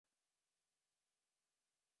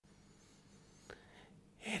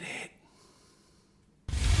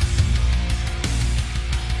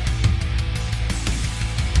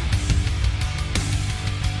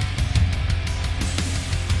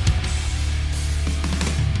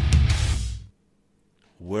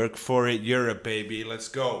Work for it, Europe, baby. Let's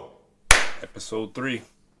go. Episode 3.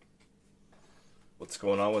 What's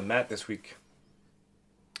going on with Matt this week?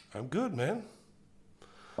 I'm good, man.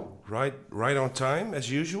 Right on time, as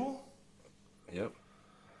usual. Yep.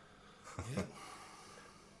 Yeah.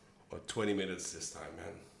 Well, 20 minutes this time,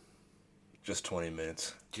 man. Just 20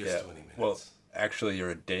 minutes. Just 20 minutes. Well, actually,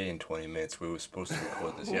 you're a day and 20 minutes. We were supposed to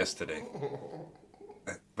record this yesterday.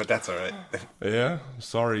 But that's all right. Yeah,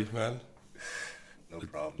 sorry, man. No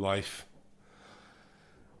problem. Life.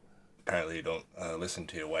 Apparently, you don't listen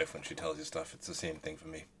to your wife when she tells you stuff. It's the same thing for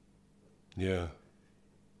me. Yeah.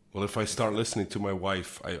 Well, if I start listening to my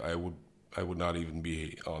wife, I would not even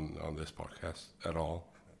be on this podcast at all.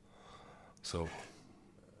 So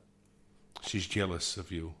she's jealous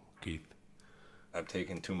of you, Keith. I've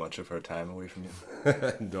taken too much of her time away from you.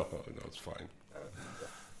 No, it's fine.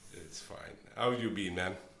 It's fine. How you been,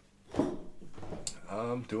 man?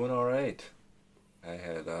 I'm doing all right. I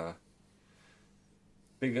had a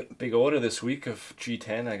big order this week of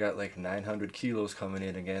G10. I got like 900 kilos coming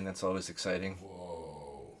in again. That's always exciting.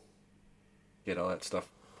 Whoa. Get all that stuff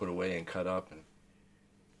put away and cut up. And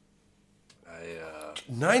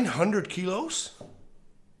 900 kilos?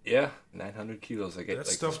 Yeah, 900 kilos. I get That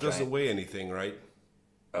like stuff this doesn't giant. weigh anything, right?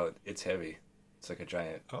 Oh, it's heavy. It's like a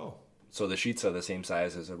giant. Oh. So the sheets are the same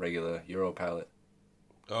size as a regular Euro pallet.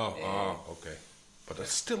 Oh, okay. But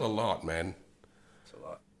that's still a lot, man. It's a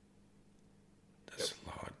lot. That's a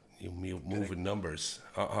lot. You moving numbers.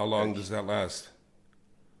 How long does that last?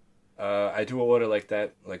 I do an order like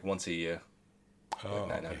that like once a year. Oh,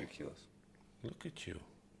 Like 900 okay. kilos. Look at you.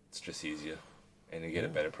 It's just easier. And you get a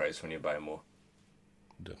better price when you buy more.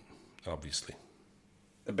 Obviously.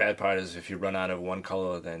 The bad part is if you run out of one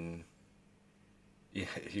color, then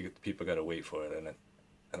people got to wait for it. And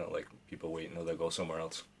I don't like people waiting or they'll go somewhere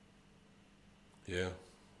else. Yeah.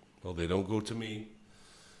 Well, they don't go to me.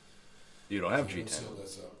 You don't have G10.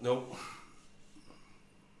 No.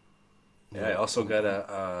 Yeah, I also got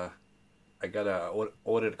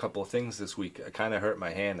ordered a couple of things this week. I kind of hurt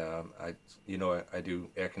my hand. I do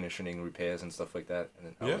air conditioning repairs and stuff like that,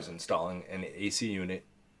 and I was installing an AC unit.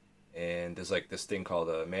 And there's like this thing called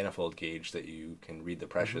a manifold gauge that you can read the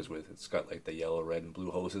pressures with. It's got like the yellow, red, and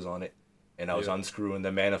blue hoses on it. And I was unscrewing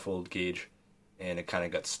the manifold gauge, and it kind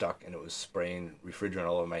of got stuck, and it was spraying refrigerant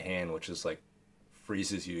all over my hand, which is like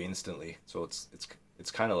freezes you instantly. So it's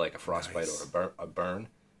kind of like a frostbite or a burn.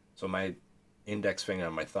 So my index finger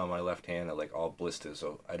and my thumb, my left hand are like all blisters.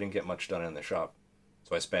 So I didn't get much done in the shop.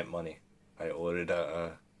 So I spent money. I ordered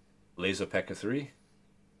a Laser Pekka 3.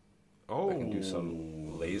 Oh. I can do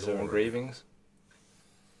some laser engravings.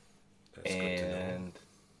 That's good to know. And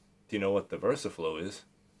do you know what the VersaFlow is?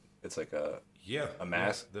 It's like a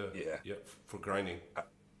mask. Yeah, for grinding.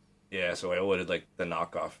 Yeah, so I ordered like the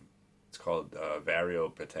knockoff. It's called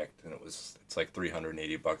Vario Protect, and it's like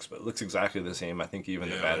 $380, but it looks exactly the same. I think even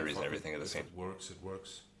the batteries and everything are the same. It works.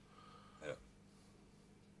 Yeah.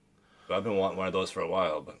 So I've been wanting one of those for a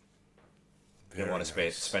while, but I didn't want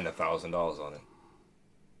to spend $1,000 on it.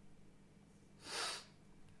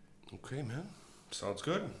 Okay, man. Sounds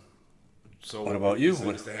good. So What about you?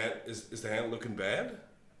 Is the hand looking bad?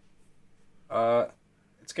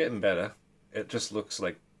 It's getting better. It just looks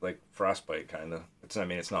like frostbite kind of.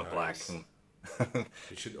 It's not black.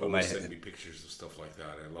 You should always send me pictures of stuff like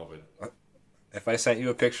that. I love it. If I sent you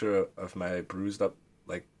a picture of my bruised up,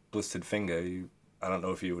 like blistered finger, I don't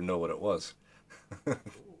know if you would know what it was.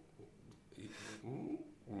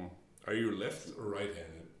 Are you left or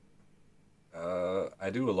right-handed? I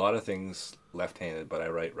do a lot of things left-handed, but I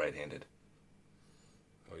write right-handed.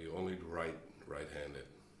 Oh, you only right-handed.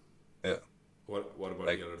 Yeah. What about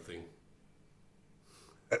Like- the other thing?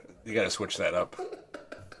 You gotta switch that up.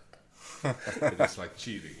 It's like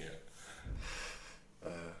cheating,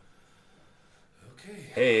 yeah. Okay.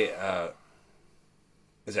 Hey,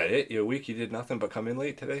 is that it? Your week? You did nothing but come in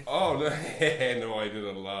late today? Oh no, no! I did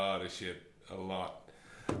a lot of shit. A lot.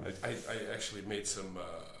 I actually made some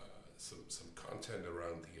content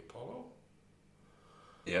around the Apollo.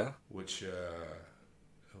 Yeah. Which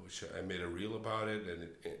I made a reel about it, and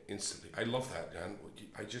it instantly. I love that, man.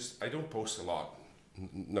 I don't post a lot,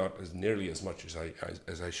 not as nearly as much as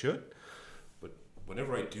I should, but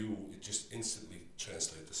whenever I do, it just instantly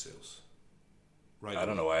translates to sales. Right. I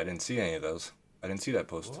don't know why I didn't see any of those. I didn't see that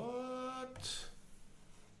post. What?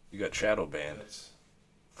 You got shadow banned.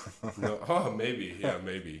 No. Oh, maybe. Yeah,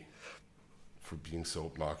 maybe. For being so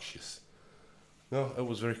obnoxious. No, it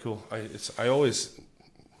was very cool.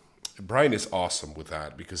 Brian is awesome with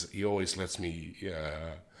that because he always lets me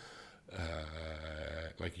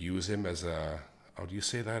like use him as a, how do you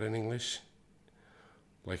say that in English?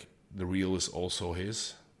 Like the reel is also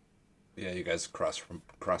his. Yeah, you guys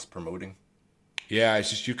cross promoting. Yeah, it's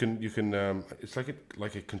just you can it's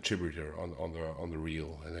like a contributor on the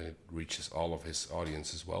reel, and then it reaches all of his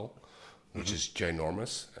audience as well, which is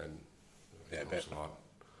ginormous, and it Yeah, I helps bet. a lot.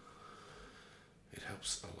 It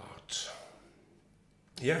helps a lot.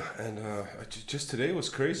 Yeah, and just today was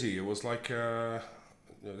crazy. It was like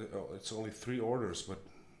it's only 3 orders, but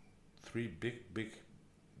three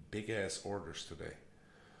big ass orders today,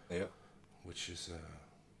 Yeah. which is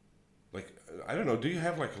like I don't know. Do you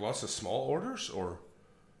have like lots of small orders or?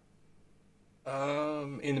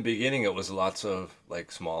 In the beginning, it was lots of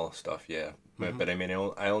like small stuff, yeah. But I mean,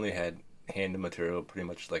 I only had hand material, pretty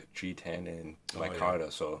much like G10 and Oh my yeah.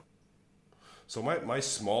 Carta, so So my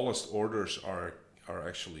smallest orders are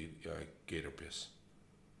actually gator piss.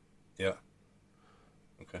 yeah.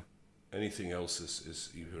 Okay. Anything else is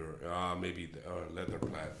either maybe leather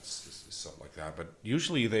plants is something like that. But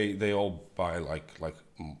usually they all buy like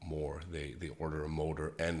more. They order a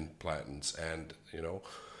motor and platens and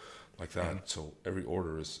like that. So every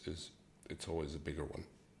order is it's always a bigger one,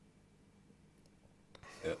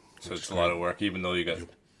 Yeah. So which is it's a lot great. of work, even though you got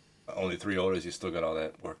only 3 orders, you still got all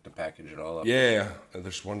that work to package it all up. Yeah, and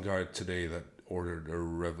there's one guy today that ordered a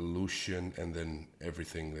Revolution and then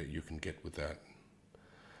everything that you can get with that.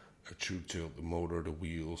 A true tilt, the motor, the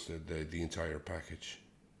wheels, the entire package,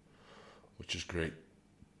 which is great.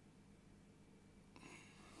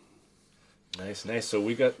 Nice, nice. So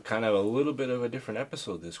we got kind of a little bit of a different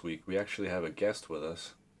episode this week. We actually have a guest with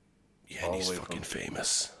us Yeah, and all he's the way fucking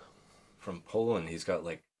famous. from Poland. He's got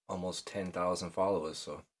like almost 10,000 followers,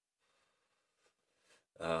 so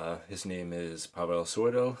his name is Paweł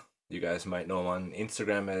Sordo. You guys might know him on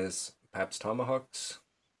Instagram as Paps Tomahawks.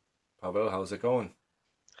 Paweł, how's it going?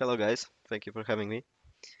 Hello, guys. Thank you for having me.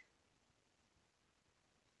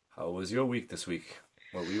 How was your week this week?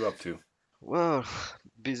 What were you up to? Well,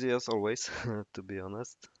 busy as always, to be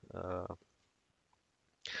honest.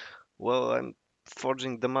 Well, I'm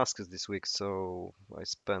forging Damascus this week, so I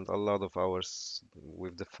spent a lot of hours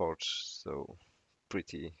with the forge, so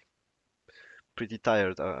pretty pretty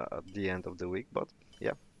tired at the end of the week, but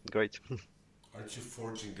yeah, great. Aren't you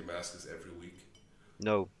forging Damascus every week?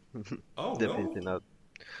 No, Oh no! definitely not.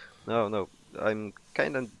 No, no. I'm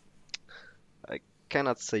kind of I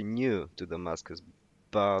cannot say new to Damascus,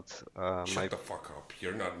 but Shut the fuck up!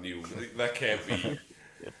 You're not new. That can't be.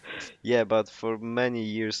 yeah, but for many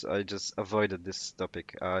years I just avoided this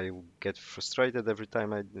topic. I get frustrated every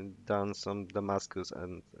time I done some Damascus,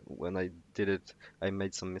 and when I did it, I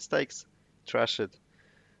made some mistakes, trash it,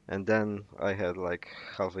 and then I had like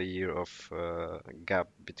half a year of gap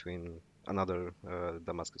between another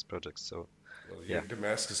Damascus projects. So Well, your yeah,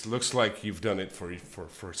 Damascus looks like you've done it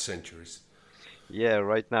for centuries. yeah,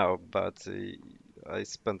 right now, but I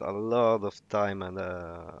spent a lot of time and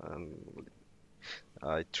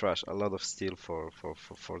I trash a lot of steel for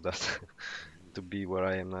that to be where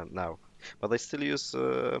I am now. But I still use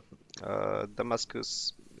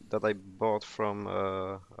Damascus that I bought from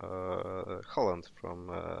Holland, from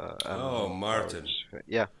Oh, Martin.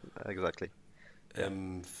 Yeah, exactly. Yeah,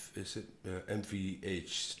 M is it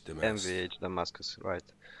MVH Damascus? MVH Damascus, right.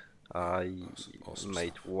 I Awesome, awesome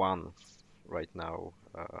made stuff. one right now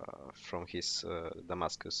from his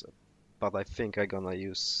Damascus, but I think I'm gonna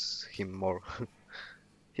use him more.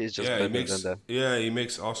 He's just Yeah, better than the. he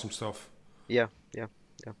makes awesome stuff. Yeah, yeah,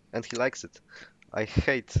 yeah, and he likes it. I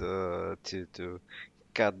hate to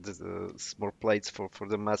cut the small plates for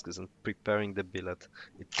the masks and preparing the billet.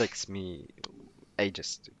 It takes me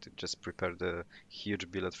ages to just prepare the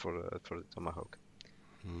huge billet for the tomahawk.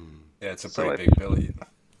 Yeah, it's a So pretty I big billet.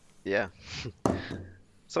 yeah,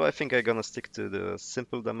 so I think I'm gonna stick to the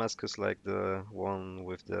simple Damascus, like the one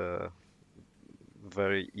with the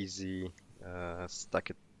very easy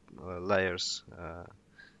stacked layers,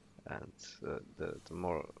 and the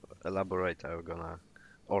more elaborate I'm gonna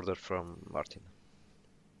order from Martin.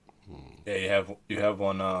 Yeah, you have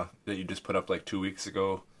one that you just put up like 2 weeks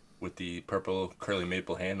ago with the purple curly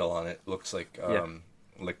maple handle on it. Looks Yeah,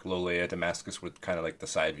 like Lolea Damascus with kind of like the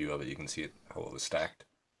side view of it. You can see it how it was stacked.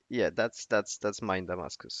 yeah, that's mine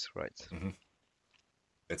Damascus, right? hmm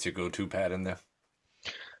That's your go-to pad in there.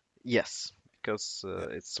 Yes, because Yeah.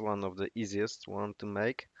 it's one of the easiest one to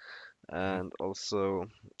make, hmm and also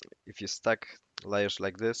if you stack layers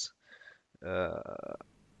like this, uh,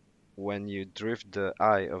 when you drift the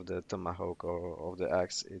eye of the tomahawk or of the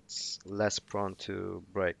axe, it's less prone to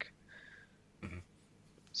break. hmm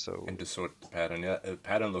So And to sort the pattern. Yeah, the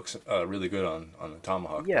pattern looks really good on the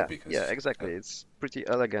tomahawk though yeah, yeah, because exactly. It's pretty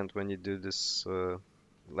elegant when you do this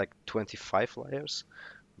like 25 layers,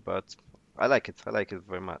 but I like it. I like it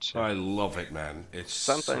very much. Yeah. I love it, man. It's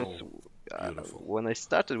Sometimes so beautiful. when I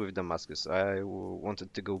started with Damascus,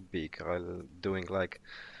 wanted to go big, doing like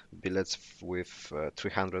billets with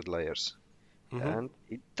 300 layers, Hmm. and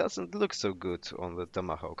it doesn't look so good on the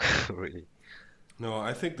Tomahawk, really. No,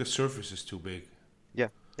 I think the surface is too big. Yeah,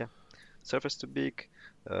 yeah. Surface too big,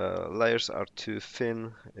 layers are too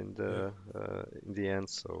thin Yeah, in the end,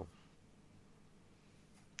 so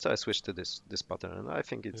I switched to this pattern, and I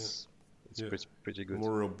think yeah, it's yeah. pretty good.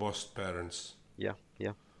 More robust patterns. Yeah,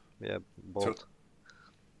 yeah, yeah. So Bold.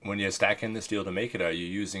 when you're stacking the steel to make it, are you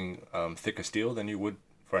using thicker steel than you would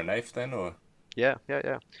for a knife then, or? Yeah, yeah,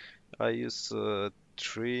 yeah. I use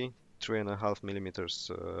 3.5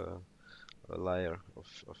 millimeters layer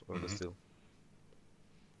of the Hmm. steel.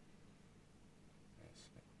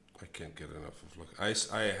 I can't get enough of look. I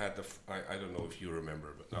had I don't know if you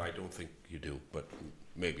remember, but no, I don't think you do, but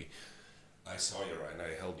maybe. I saw you and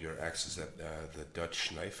I held your axes at the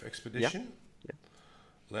Dutch knife Yeah, expedition yeah,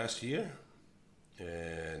 last year,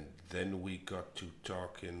 and then we got to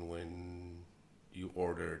talking when you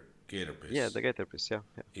ordered Gator yeah. Piss. The gator piece. Yeah,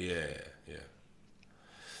 yeah. Yeah, yeah,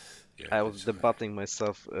 yeah. I was It's debating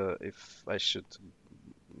myself if I should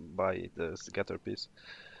buy the gator piece,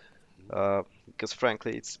 because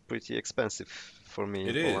frankly, it's pretty expensive for me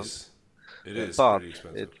in it Poland. is. It is But pretty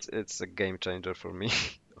expensive. it's a game changer for me,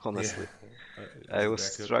 Yeah, honestly. is I it was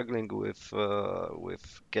that good? struggling with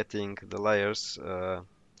getting the layers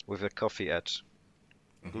with a coffee edge.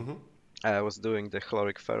 Hmm. Mm-hmm. I was doing the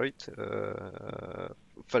ferric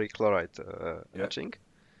chloride Yeah. etching,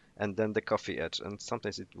 and then the coffee edge, and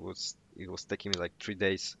sometimes it was taking me like 3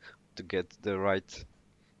 days to get the right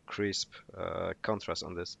crisp contrast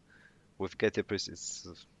on this. With Gettypris, it's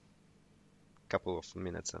a couple of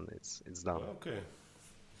minutes and it's done. Okay.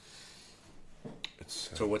 It's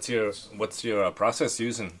So what's your process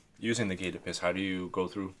using the gator piss? How do you go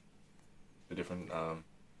through the different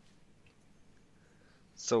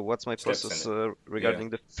So what's my steps in process it? Yeah. regarding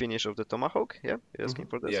the finish of the Tomahawk? Yeah, you're mm-hmm. asking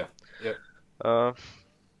for this? Yeah. Yeah. Uh,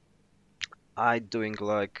 I doing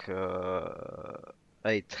like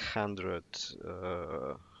 800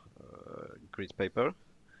 grit paper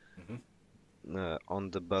Hmm. on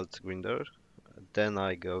the belt grinder. Then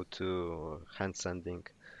I go to hand sanding,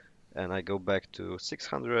 and I go back to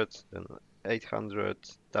 600, then 800,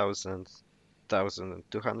 1000,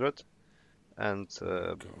 1200, and Oh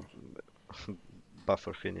my God.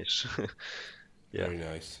 buffer finish. Yeah, Very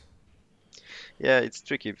nice. yeah, it's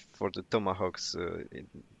tricky for the Tomahawks,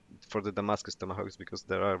 for the Damascus Tomahawks, because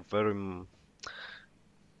there are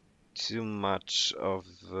too much of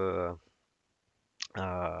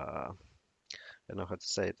I don't know how to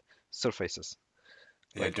say it, surfaces.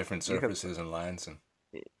 Yeah, Like different you have, surfaces and lines and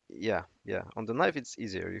yeah, yeah. On the knife, it's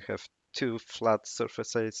easier. You have two flat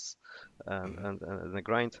surfaces hmm and a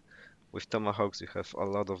grind. With Tomahawks, you have a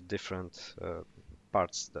lot of different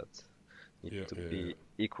parts that need Yeah, to yeah, yeah. be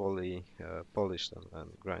equally polished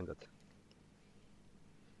and grinded.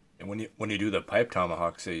 and when you do the pipe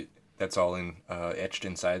tomahawk, say that's all in etched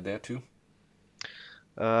inside there too?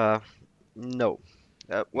 Uh, no.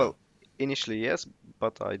 No. Well, initially yes,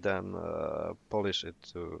 but I then polish it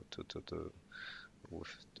to with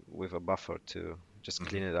with a buffer to just Hmm.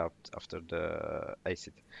 clean it out after the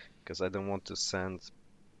acid, because I don't want to send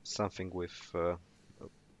something with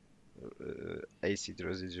acid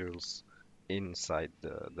residuals inside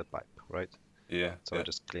the pipe, right? Yeah. So I Yeah.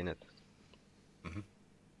 just clean it. Hmm.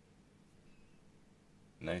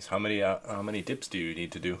 Nice. How many dips do you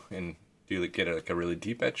need to do? And do you like, get like a really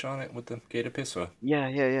deep etch on it with the gator piss or? Yeah,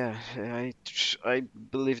 yeah, yeah. I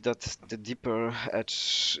believe that the deeper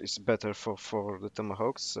edge is better for the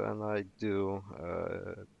tomahawks, and I do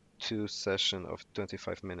two session of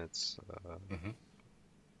 25 minutes Hmm.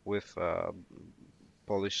 with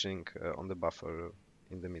polishing on the buffer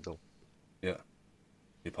in the middle. Yeah.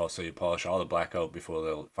 So you polish all the black out before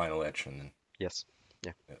the final etch, and then Yes,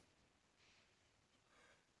 yeah. yeah,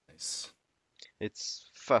 nice. It's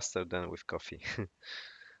faster than with coffee.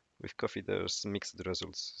 With coffee, there's mixed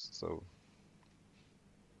results. So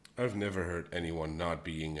I've never heard anyone not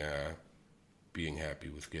being happy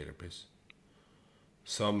with Gator Piss.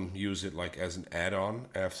 Some use it like as an add-on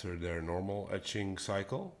after their normal etching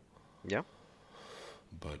cycle, yeah,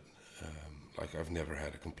 but like I've never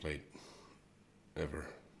had a complaint ever.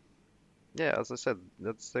 yeah. As I said,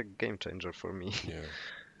 that's a game changer for me. Yeah,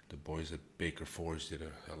 the boys at Baker Forge did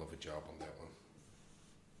a hell of a job on that one.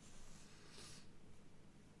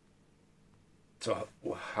 So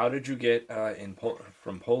how did you get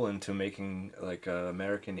from Poland to making like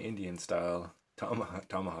American Indian style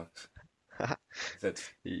tomahawks?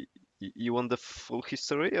 That's You want the full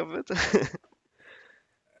history of it?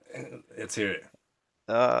 Let's hear it.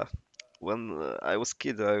 Uh, when I was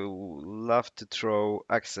kid, I loved to throw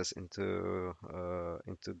axes into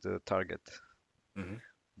the target. Hmm.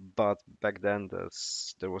 But back then,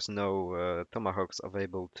 there was no tomahawks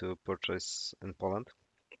available to purchase in Poland.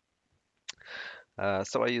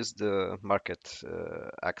 So I used the market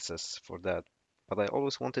access for that. But I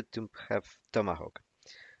always wanted to have tomahawk.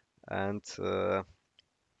 And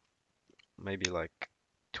maybe like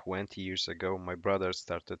 20 years ago, my brother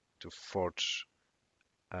started to forge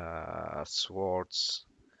swords,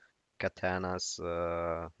 katanas,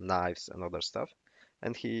 knives, and other stuff.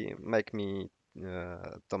 And he make me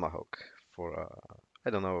tomahawk for I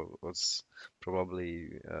don't know, it was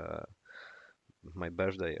probably my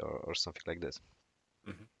birthday or something like this.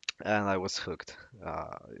 Hmm. And I was hooked.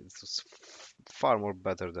 It was far more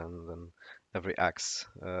better than every axe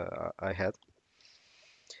I had.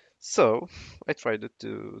 So I tried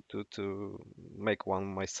to make one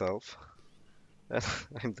myself.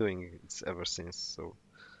 I'm doing it ever since. So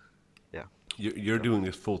yeah, You're doing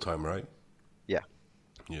this full time, right? yeah,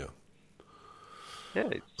 Yeah. yeah.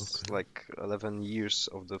 It's Okay. like 11 years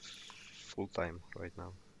of the full time right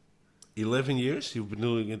now. 11 years you've been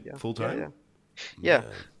doing it Yeah, full yeah, time? yeah, yeah.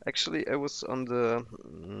 Man. Actually, I was on the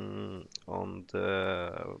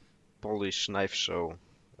Polish knife show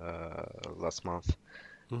last month,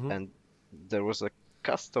 Mm-hmm. and there was a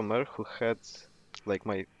customer who had like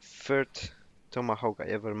my third tomahawk I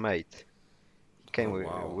ever made. Came Oh,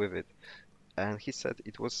 wow. with it, and he said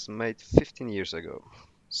it was made 15 years ago.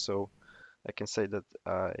 So I can say that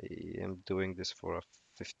I am doing this for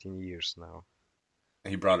 15 years now.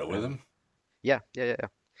 He brought it with And him. yeah, yeah, yeah, yeah.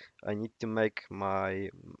 I need to make my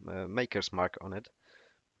maker's mark on it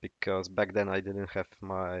because back then I didn't have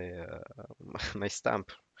my my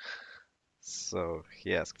stamp. So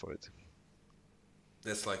he asked for it.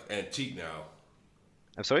 That's like antique now.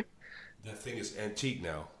 I'm sorry? That thing is antique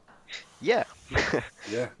now. Yeah,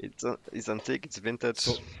 Yeah. it's antique, it's vintage.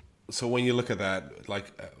 So, so when you look at that, like,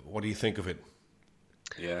 what do you think of it?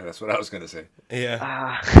 Yeah, that's what I was gonna say. Yeah.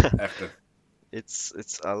 Ah, After.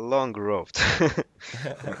 it's a long road.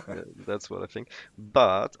 That's what I think.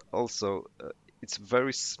 But also, it's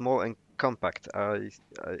very small and compact. I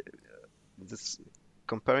this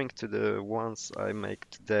comparing to the ones I make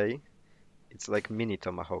today, it's like mini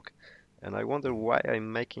tomahawk, and I wonder why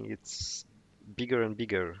I'm making it bigger and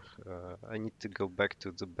bigger. I need to go back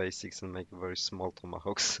to the basics and make very small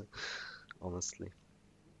tomahawks, honestly.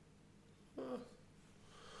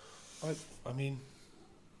 I, I mean,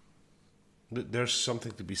 there's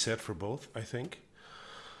something to be said for both, I think.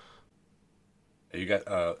 You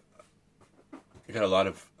got you got a lot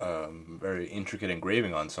of very intricate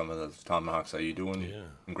engraving on some of the tomahawks. Are you doing Yeah.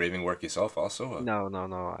 engraving work yourself also? No, no,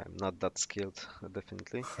 no, I'm not that skilled,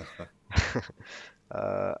 definitely.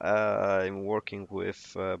 I'm working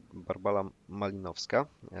with Barbara Malinowska,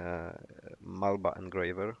 Malba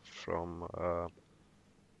engraver from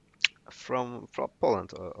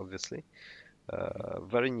Poland, obviously.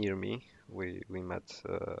 Very near me. We met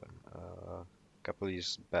a couple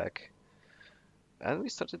years back, and we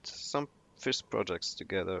started some first projects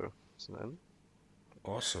together. So then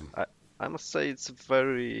Awesome. I must say it's a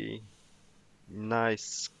very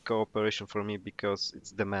nice cooperation for me because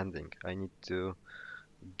it's demanding. I need to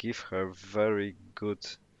give her very good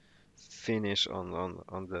finish on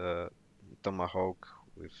the tomahawk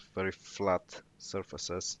with very flat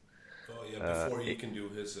surfaces. Oh yeah, Uh, before he it, can do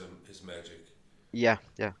his magic. yeah,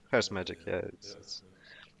 yeah, Yeah, hers magic. Yeah, yeah,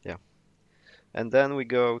 yeah. And then we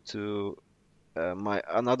go to my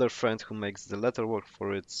another friend who makes the letterwork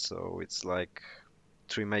for it. So it's like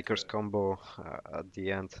three makers yeah. combo at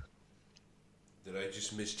the end. Did I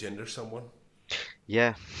just misgender someone?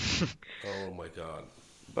 Yeah, Oh my God.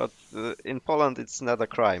 but in Poland it's not a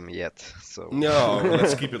crime yet. So No,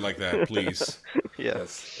 let's keep it like that, please. yeah,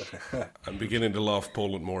 That's I'm beginning to love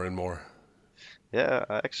Poland more and more. yeah.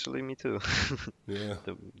 Actually, me too. Yeah.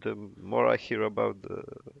 The more I hear about the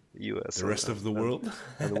U.S. The rest of the and world?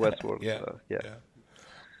 and Westworld, Yeah, yeah, yeah.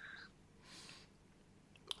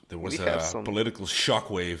 There we was have a some. political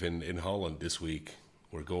shockwave in Holland this week.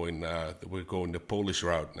 We're going the Polish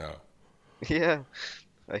route now. Yeah,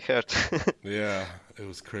 I heard Yeah, it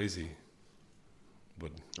was crazy.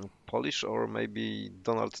 But Polish or maybe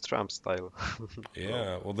Donald Trump style. Well,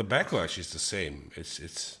 yeah, well, the backlash is the same. It's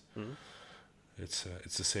mm.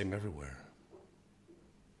 it's the same everywhere.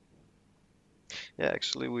 Yeah,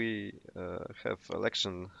 actually, we have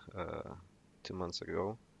election 2 months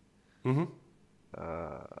ago, Hmm.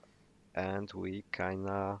 uh, and we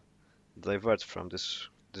kinda divert from this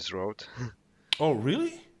road. Oh,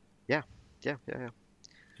 really? Yeah, yeah, yeah, yeah.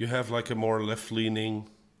 You have like a more left-leaning.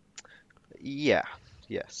 Yeah,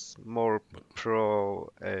 yes, more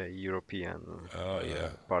pro European Oh yeah.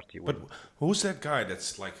 party But wing. who's that guy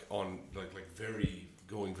that's like on like very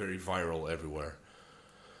going very viral everywhere?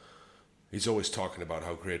 He's always talking about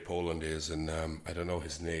how great Poland is, and I don't know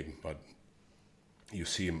his name, but you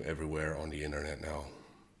see him everywhere on the internet now.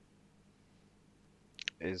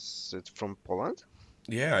 Is it from Poland?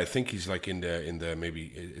 Yeah, I think he's like in the maybe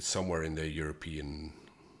it's somewhere in the European,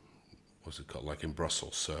 what's it called, like in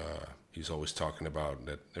Brussels. He's always talking about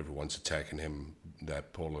that everyone's attacking him,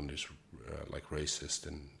 that Poland is like racist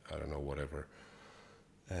and I don't know whatever,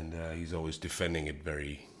 and he's always defending it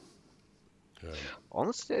very.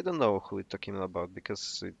 Honestly, I don't know who we're talking about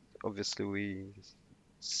because obviously we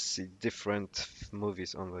see different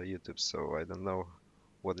movies on the YouTube, so I don't know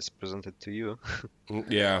what is presented to you.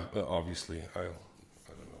 Yeah, obviously I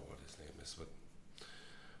don't know what his name is, but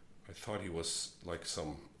I thought he was like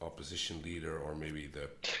some opposition leader or maybe the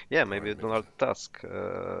Yeah, maybe prime minister. Donald Tusk.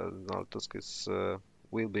 Donald Tusk is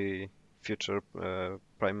will be future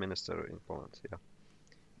prime minister in Poland. Yeah,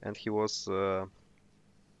 and he was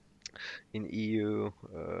in EU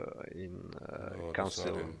in No, that's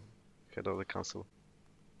not council, him. head of the council.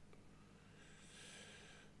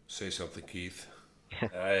 Say something, Keith.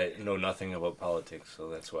 I know nothing about politics, so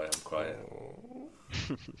that's why I'm quiet.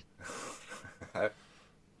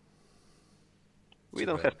 We Too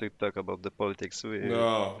don't bad. have to talk about the politics. We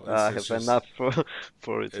No, it's have just enough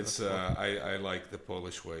for it. it's I like the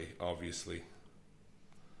Polish way, obviously.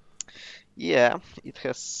 Yeah, it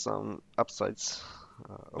has some upsides,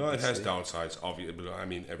 No, it has obviously. downsides, obviously. But I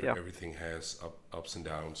mean, Yeah. everything has ups and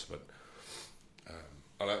downs. But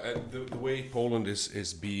the way Poland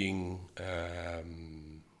is being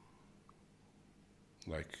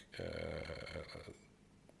like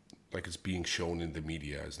like it's being shown in the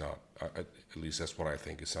media is not. At least that's what I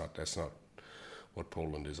think. It's not. That's not what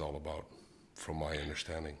Poland is all about, from my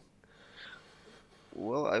understanding.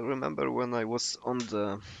 Well, I remember when I was on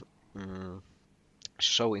the mm,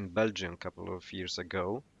 show in Belgium a couple of years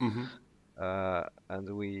ago, Mm-hmm.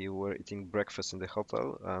 and we were eating breakfast in the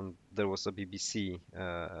hotel, and there was a BBC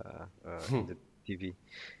in the TV,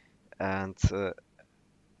 and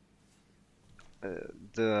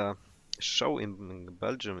the show in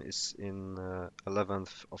Belgium is in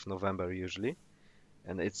 11th of November usually,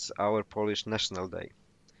 and it's our Polish National Day.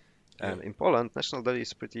 Yeah. And in Poland, National Day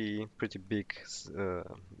is pretty big,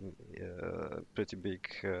 pretty big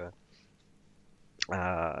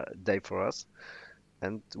day for us.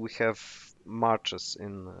 And we have marches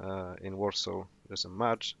in Warsaw. There's a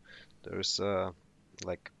march. There's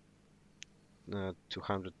like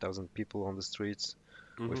 200,000 people on the streets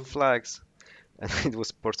with Mm-hmm. flags, and it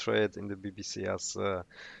was portrayed in the BBC as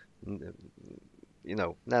n-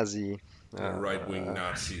 Nazi. Right wing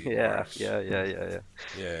Nazi Yeah, march. yeah, yeah, yeah, yeah.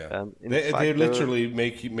 Yeah. And in They fact, there were, literally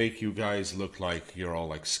make you guys look like you're all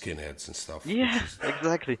like skinheads and stuff, which yeah, is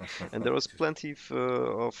exactly. And there was plenty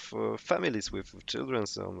of families with children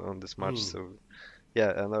on this march. mm, So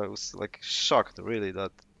yeah, and I was like shocked really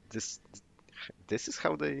that this this is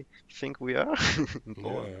how they think we are in yeah,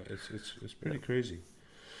 Poland. it's pretty crazy.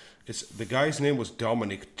 It's the guy's name was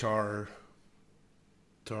Dominic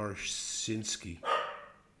Tarczynski.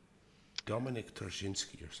 Dominic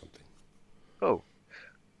Tarczynski or something. Oh,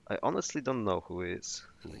 I honestly don't know who he is.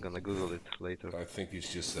 I'm gonna Google it later. I think he's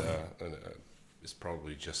just it's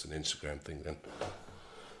probably just an Instagram thing then.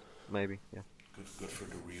 Maybe, yeah. Good for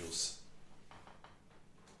the reels.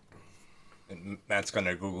 And Matt's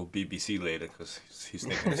gonna Google BBC later because he's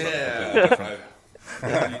thinking of something completely Yeah. different.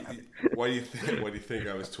 Why do you think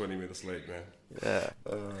I was 20 minutes late, man? Yeah.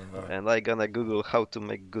 And I gonna Google how to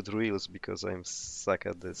make good reels because I'm suck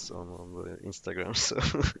at this on the Instagram, so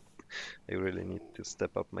I really need to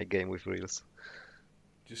step up my game with reels.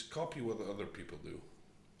 Just copy what the other people do.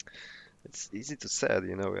 It's easy to say,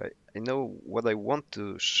 I know what I want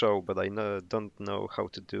to show, but don't know how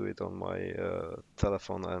to do it on my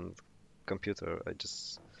telephone and computer.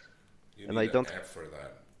 You And need I an don't, app for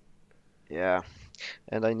that. yeah,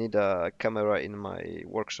 and I need a camera in my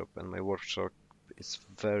workshop, and my workshop is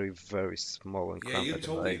very, very small and Yeah, you cramped.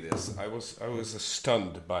 told me this. I was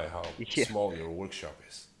stunned by how Yeah, small your workshop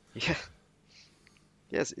is. yeah,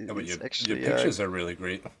 yes, Yeah, but it's your actually, pictures are really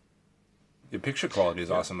great. Your picture quality is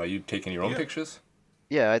Yeah. awesome. Are you taking your own Yeah. pictures?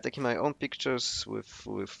 yeah, I taking my own pictures with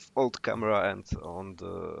old camera and on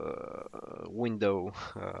the window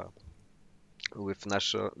with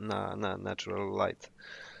natural light.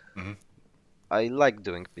 Mhm. I like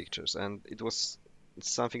doing pictures, and it's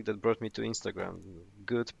something that brought me to Instagram.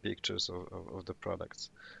 Good pictures of the products.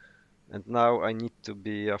 And now I need to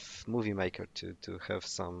be a movie maker to have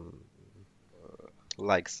some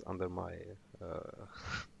likes under my uh,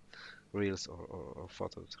 reels or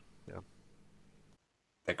photos. Yeah.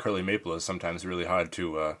 That curly maple is sometimes really hard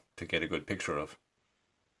to get a good picture of.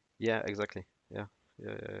 Yeah, exactly. Yeah.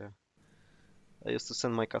 Yeah, yeah, yeah. I used to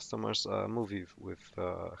send my customers a movie with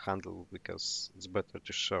handle because it's better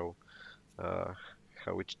to show uh,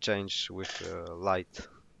 how it changed with light.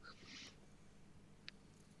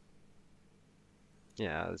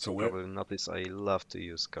 Yeah, as So you probably notice, I love to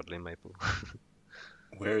use curly maple.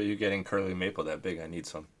 where are you getting curly maple that big? I need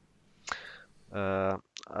some. Uh,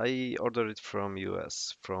 I ordered it from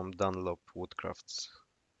US, from Dunlop Woodcrafts,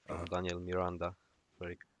 from Uh, Daniel Miranda.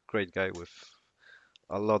 Very great guy with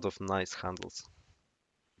a lot of nice handles.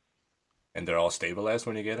 and they're all stabilized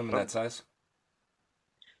when you get them in But that size?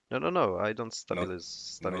 no, no, no, I don't No,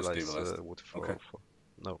 no stabilize stabilized. wood Okay. for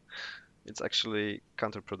no. It's actually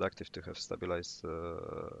counterproductive to have stabilized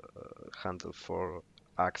handle for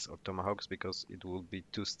axe or tomahawks because it will be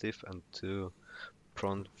too stiff and too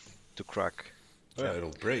prone to crack. Yeah, Yeah,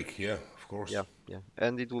 it'll break. Yeah, of course. yeah, yeah,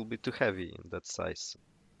 and it will be too heavy in that size.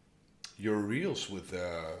 Your reels with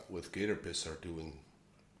gator piss are doing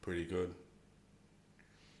pretty good.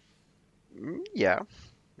 Yeah,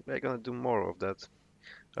 we're gonna do more of that.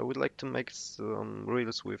 I would like to make some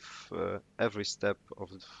reels with every step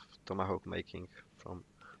of tomahawk making from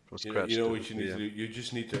You scratch know to what you need the to do. end. You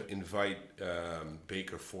just need to invite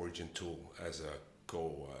Baker Forge and Tool as a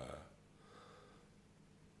go.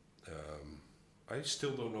 I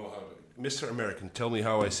still don't know how to. Mr. American, tell me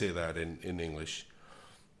how I say that in English.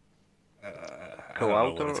 I don't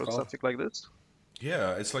know what Co-author it's or called. something like this?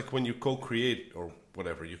 Yeah, it's like when you co-create or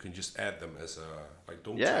whatever. You can just add them as a like.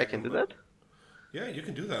 Don't Yeah, I tag can them, do but that. yeah, you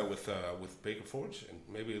can do that with Baker Forge, and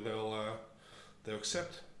maybe they'll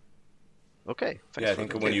accept. Okay, Yeah, thanks I for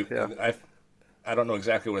think the when tip. you Yeah. I don't know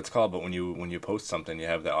exactly what it's called, but when you post something, you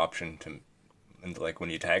have the option to, and like when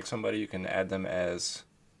you tag somebody, you can add them as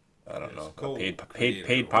I don't Yes, know a co-creator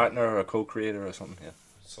paid or partner or a co-creator or something. Yeah,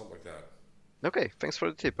 something like that. Okay, thanks for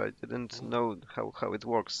the tip. I didn't know how it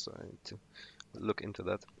works. So I need to look into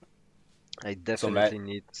that. I so Matt, definitely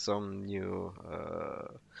need some new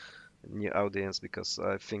audience because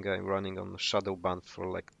I think I'm running on shadow ban for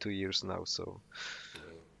like 2 years now. So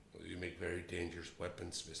You make very dangerous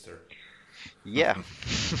weapons, Mister. yeah,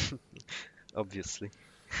 obviously.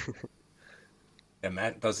 yeah,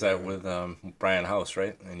 Matt does that Yeah, with Brian House,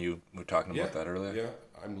 right? And you were talking yeah, about that earlier. yeah.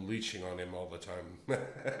 I'm leeching on him all the time.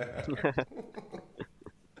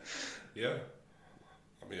 Yeah,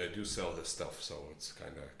 I mean, I do sell his stuff, so it's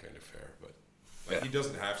kind of fair. But like, Yeah, he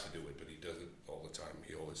doesn't have to do it, but he does it all the time.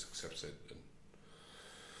 He always accepts it, and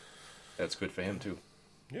that's good for him too.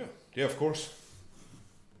 yeah, yeah, of course.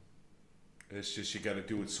 It's just you got to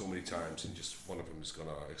do it so many times, and just one of them is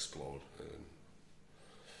gonna explode. And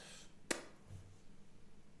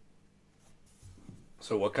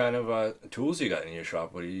So what kind of tools you got in your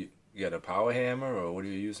shop? What do you got a power hammer or what are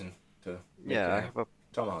you using to make Yeah, I have a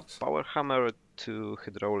tomahawks? power hammer, two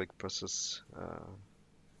hydraulic presses,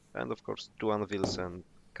 and of course two anvils and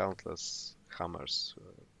countless hammers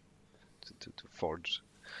to forge,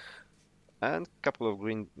 and a couple of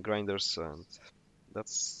grinders, and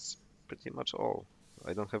that's pretty much all.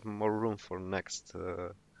 I don't have more room for next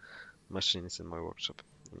machines in my workshop.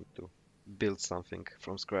 I need to build something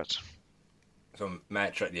from scratch. So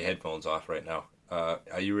Matt, shut your headphones off right now.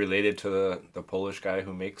 Are you related to the Polish guy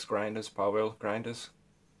who makes grinders, power wheel grinders?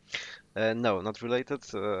 No, not related.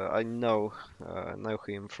 I know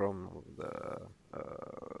him from the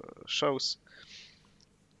shows,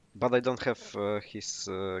 but I don't have his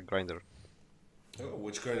grinder. oh,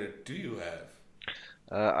 which grinder do you have?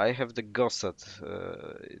 I have the Gosset.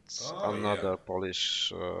 It's Oh yeah. another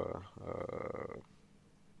Polish Oh,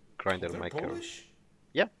 grinder they're maker. Polish.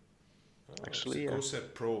 Yeah, Oh, it's a actually, yeah.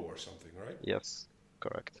 GoSet Pro or something, right? Yes,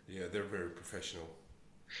 correct. Yeah, they're very professional.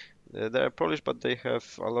 They're Polish, but they have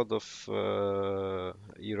a lot of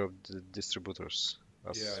Europe distributors,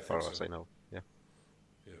 Yeah, I as think far so. as I know. Yeah,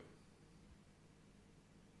 Yeah.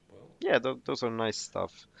 Well, yeah, those are nice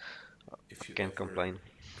stuff. if you Can't ever complain.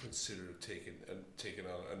 consider taking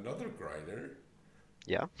on another grinder,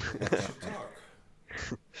 Yeah, we should talk.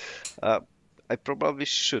 uh, I probably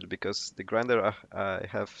should because the grinder I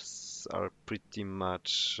have are pretty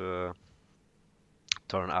much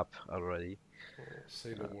torn up already. Oh,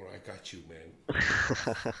 say no more. I got you, man.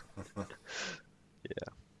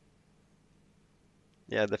 Yeah,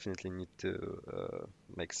 yeah, definitely need to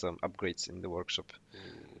make some upgrades in the workshop.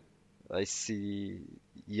 I see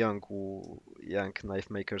young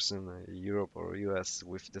knife makers in Europe or US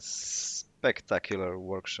with this spectacular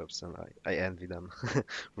workshops, and I envy them,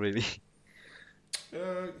 really.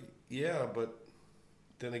 Uh, yeah, but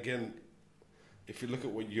then again, if you look at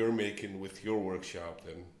what you're making with your workshop,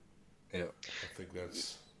 then Yeah. I think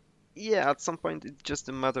that's Yeah, at some point it's just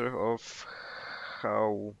a matter of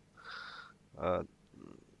how uh,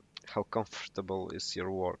 how comfortable is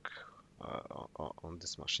your work on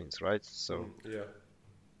these machines, right? So yeah.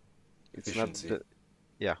 it's not Efficiency. the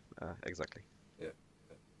yeah, exactly. Yeah.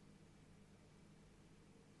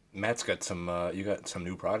 Matt's got some. You got some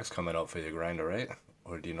new products coming out for your grinder, right?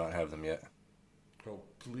 Or do you not have them yet? Oh,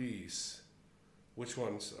 please. Which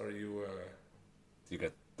ones are you? You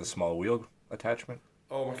got the small wheel attachment.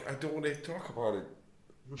 Oh my! I don't want to talk about it.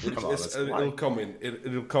 Come on, let's. It'll come in.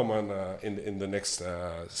 It'll come on in the next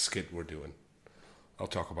skit we're doing.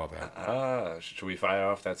 I'll talk about that. Should we fire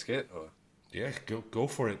off that skit? Or? Yeah, go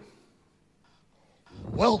for it.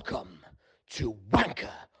 Welcome to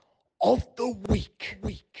Wanker of the Week.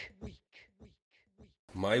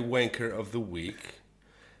 My wanker of the week,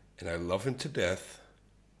 and I love him to death,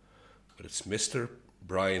 but it's Mr.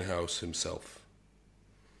 Brian House himself.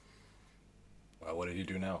 Wow, what did he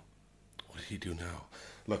do now? What did he do now?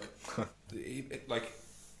 Look, like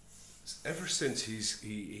ever since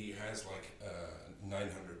he has like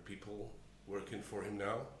 900 people working for him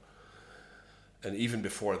now, and even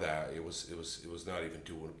before that, it was not even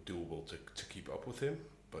doable to keep up with him.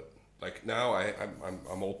 But like now,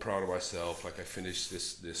 I'm all proud of myself. Like I finished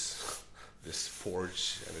this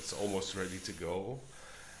forge, and it's almost ready to go.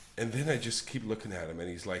 And then I just keep looking at him, and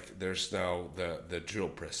he's like, "There's now the drill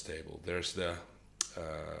press table. There's the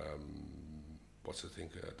what's the thing?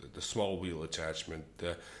 The small wheel attachment.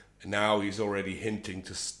 Now he's already hinting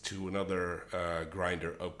to another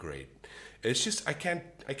grinder upgrade. It's just I can't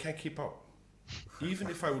keep up. Even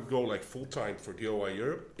if I would go like full time for DIY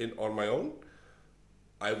Europe on my own,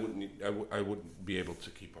 I wouldn't be able to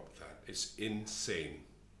keep up with that. It's insane.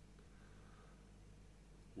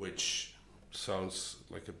 Which sounds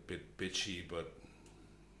like a bit bitchy, but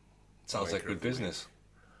Sounds like good business.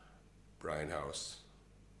 Brian House.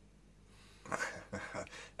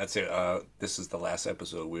 That's it. This is the last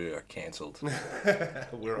episode. We are canceled.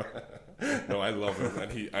 We're no, I love him,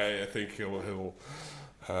 and I think he'll.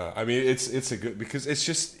 I mean, it's a good because it's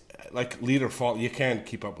just like leader fault. You can't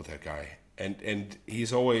keep up with that guy, and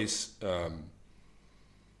he's always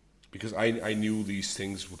because I knew these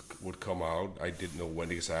things would come out. I didn't know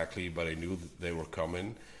when exactly, but I knew that they were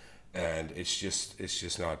coming, and it's just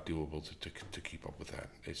not doable to keep up with that.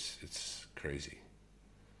 It's crazy.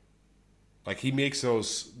 Like he makes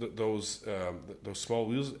those small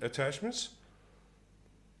wheels attachments,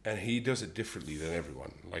 and he does it differently than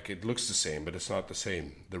everyone. Like it looks the same, but it's not the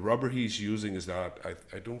same. The rubber he's using is not.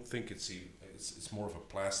 I don't think it's more of a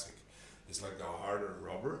plastic. It's like a harder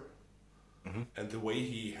rubber, and the way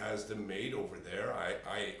he has them made over there,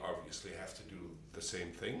 I obviously have to do the same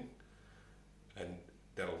thing, and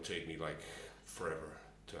that'll take me like forever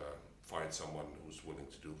to find someone who's willing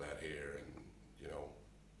to do that here, and you know.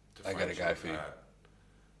 I got a guy for you.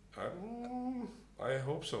 I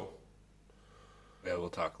hope so. Yeah, we'll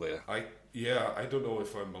talk later. I don't know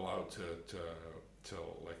if I'm allowed to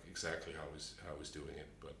tell like exactly how he's doing it,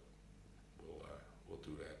 but we'll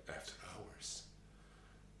do that after hours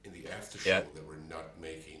in the after show that we're not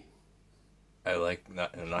making. I like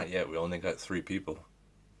not yet. We only got 3 people.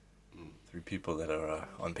 3 people that are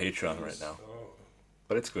on Patreon right now,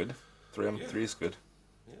 but it's good. 3 is good.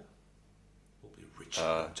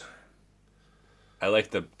 I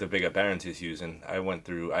like the bigger barons he's using. I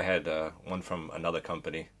had one from another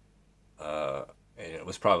company, and it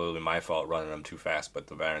was probably my fault running them too fast, but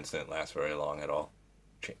the barons didn't last very long at all.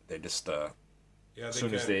 They just as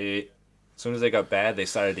soon as they got bad, they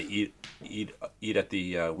started to eat at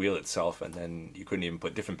the wheel itself, and then you couldn't even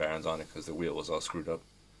put different barons on it because the wheel was all screwed up.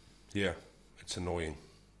 Yeah, it's annoying.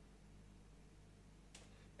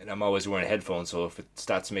 And I'm always wearing headphones, so if it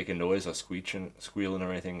starts making noise or squealing or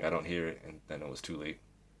anything, I don't hear it, and then it was too late.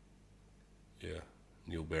 Yeah,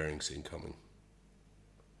 new bearings incoming.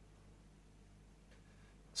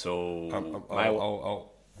 So I'm gonna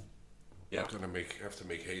have to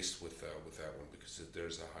make haste with that one because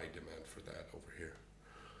there's a high demand for that over here.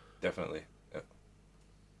 Definitely.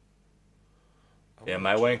 Yeah,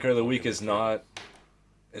 my wanker of the week is not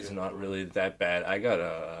really that bad. I got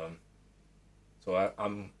a. So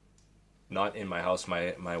I'm not in my house.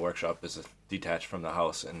 My workshop is detached from the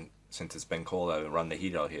house, and since it's been cold, I run the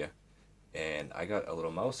heat out here. And I got a little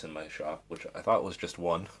mouse in my shop, which I thought was just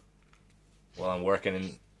one. While I'm working,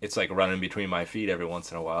 and it's like running between my feet every once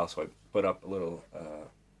in a while. So I put up a little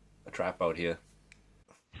a trap out here.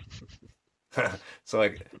 So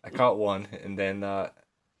I caught one, and then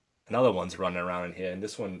another one's running around in here, and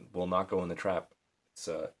this one will not go in the trap.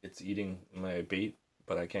 It's eating my bait,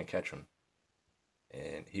 but I can't catch him.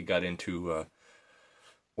 And he got into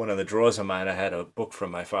one of the drawers of mine. I had a book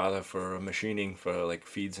from my father for machining for like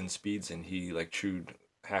feeds and speeds, and he like chewed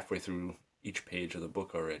halfway through each page of the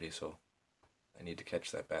book already. So I need to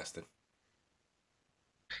catch that bastard.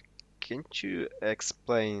 Can't you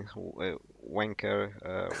explain, wanker?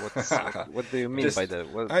 What do you mean Just by that?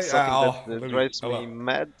 What, I, something I'll, that let me, drives me allow,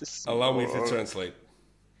 mad? allow me to Or translate.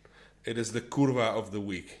 It is the curva of the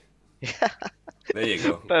week. there you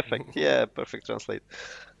go. perfect. Yeah, perfect translate.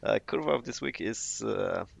 Curve of this week is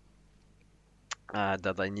that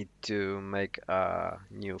I need to make a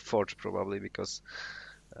new forge probably because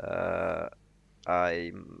uh,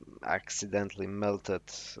 I accidentally melted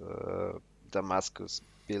Damascus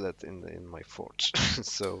billet in my forge.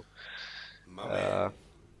 So My uh, man.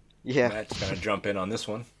 yeah, Matt's gonna jump in on this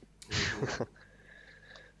one.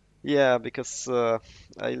 yeah, because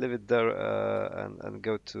I leave it there and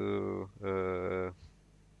go to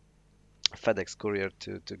FedEx courier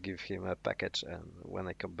to give him a package, and when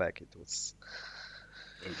I come back, it was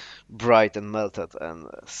bright and melted, and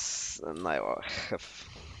now I have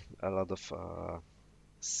a lot of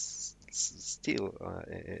steel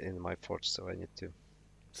in my forge, so I need to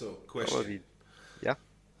So, question: probably, yeah.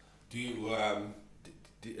 Do you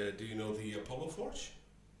do you know the Apollo Forge?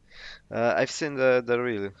 I've seen the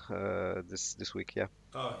reel this week, yeah.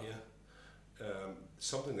 Oh yeah.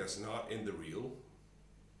 Something that's not in the reel.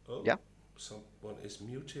 Oh, Yeah. someone is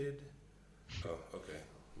muted. Oh, okay.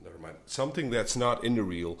 Never mind. Something that's not in the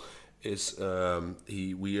reel is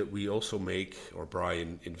we also make, or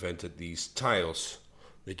Brian invented, these tiles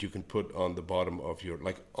that you can put on the bottom of your,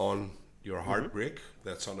 like on your Mm-hmm. hard brick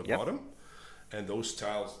that's on the Yeah. bottom, and those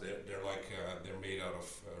tiles they're like they're made out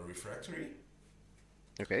of refractory.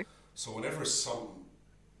 Okay. So whenever some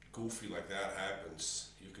goofy like that happens,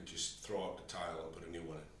 you can just throw out the tile and put a new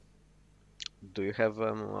one in. Do you have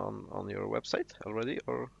them on your website already,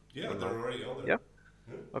 Yeah, or they're no? already on there. Yeah.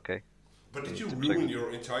 Yeah. Okay. But I did need you to check ruin them.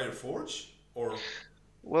 your entire forge, or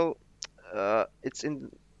Well, it's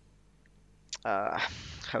in uh,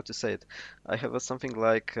 how to say it. I have something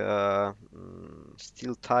like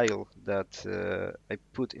steel tile that I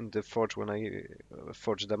put in the forge when I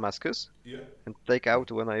forge Damascus, yeah? and take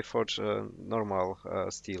out when I forge normal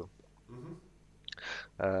steel. Mm-hmm.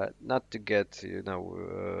 Not to get,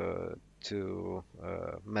 too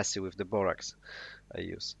messy with the borax I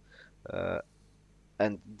use. Uh,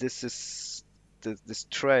 and this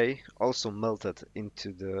tray also melted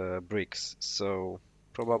into the bricks, so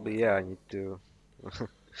Oh my probably, yeah, I God. need to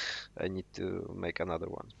I need to make another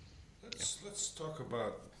one. Let's talk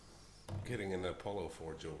about getting an Apollo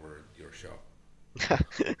forge over at your shop.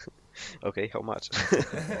 Okay, how much?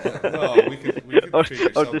 No, we could or figure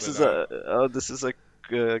or this something is out.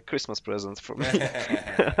 a Christmas present for me.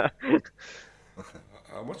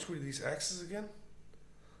 How much were these axes again?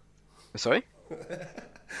 Sorry?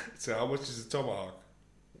 So how much is a tomahawk?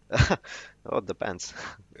 Oh, it depends.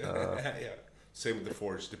 Yeah. Same with the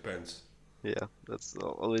forge, depends. Yeah, that's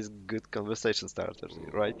always good conversation starters,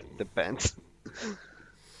 right? Depends.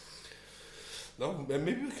 No,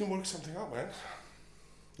 maybe we can work something out, man.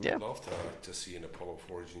 Yeah, I'd love to see an Apollo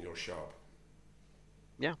forge in your shop.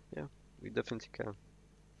 yeah, yeah. We definitely can.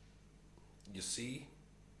 You see,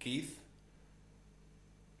 Keith,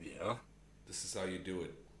 Yeah. this is how you do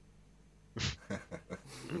it.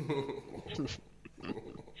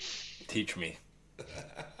 Teach me.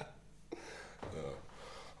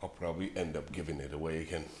 I'll probably end up giving it away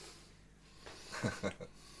again.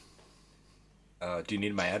 Do you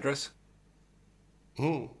need my address?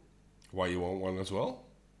 Why, you want one as well?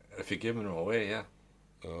 If you're giving them away, yeah.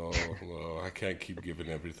 Oh, no, I can't keep giving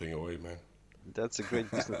everything away, man. That's a great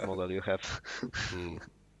business model you have.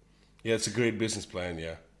 Yeah, it's a great business plan,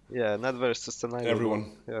 yeah. Yeah, not very sustainable.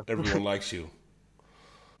 Everyone, Yeah. everyone likes you.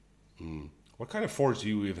 What kind of forge do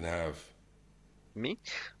you even have, Me?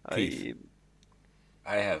 Keith?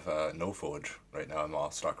 I have no forge right now. I'm all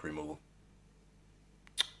stock removal.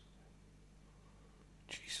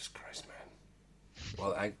 Jesus Christ, man.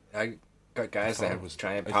 Well, I got guys that have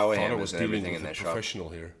giant I power thought I hammers was and dealing everything with in a their shop. professional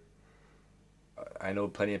here. I know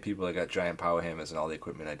plenty of people that got giant power hammers and all the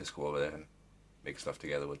equipment. I just go over there and make stuff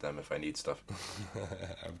together with them if I need stuff.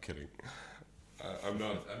 I'm kidding. I'm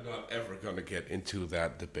not ever gonna get into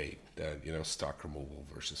that debate. That stock removal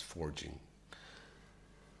versus forging.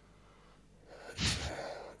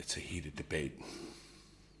 It's a heated debate.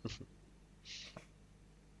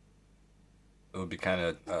 It would be kind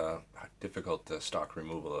of difficult to stock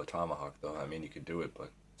removal a tomahawk, though. I mean, you could do it, but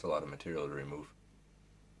It's a lot of material to remove.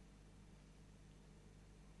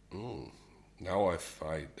 Now I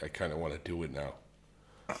kind of want to do it now.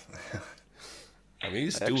 I mean,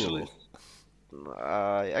 it's Actually, doable.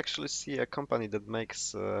 I actually see a company that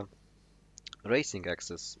makes racing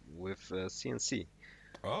axes with CNC.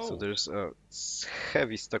 So Oh, there's a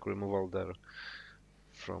heavy stock removal there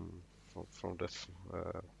from from the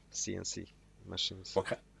CNC machines.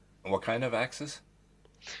 What kind of axes?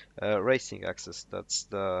 Racing axis, that's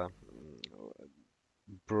the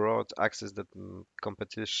broad axis that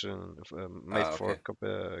competition made for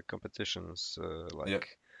Okay. competitions Yep.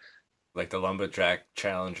 like Like the lumberjack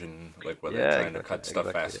challenge and like where they're yeah, trying to exactly, cut stuff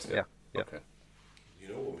exactly, fast. yeah, Yep. yeah. Okay. you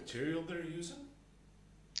know what material they're using?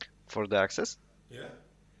 For the axis? Yeah.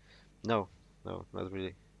 No, no, not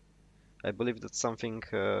really. I believe that's something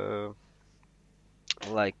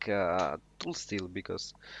like tool steel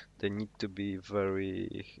because they need to be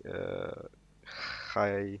very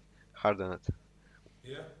high hardened.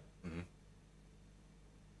 Yeah. hmm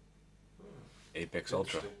Apex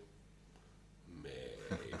Ultra. Interesting.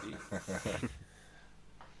 Maybe.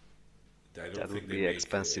 I don't That think would they be make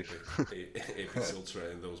expensive. Apex Ultra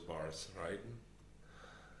in those bars, right?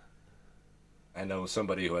 I know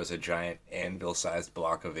somebody who has a giant anvil-sized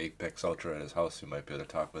block of Apex Ultra at his house. You might be able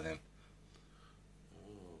to talk with him.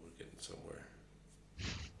 Oh, we're getting somewhere.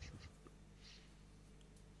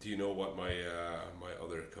 Do you know what my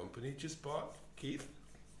other company just bought, Keith?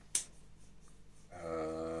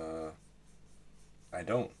 I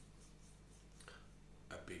don't.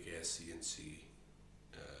 A big ass CNC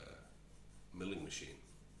milling machine.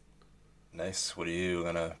 Nice. What are you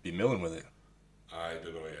gonna be milling with it? I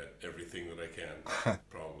don't know yet. Everything that I can,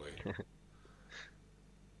 probably.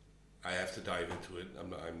 I have to dive into it. I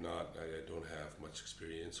don't have much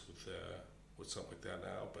experience with something like that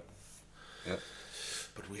now, Yep.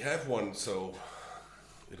 but we have one, so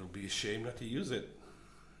it'll be a shame not to use it.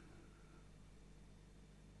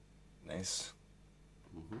 Nice.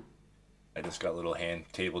 I just got little hand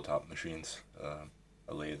tabletop machines,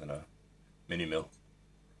 a lathe and a mini mill.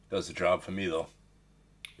 Does the job for me though.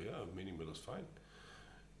 Yeah, mini mill is fine.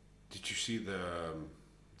 Did you see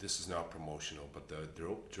this is not promotional, but the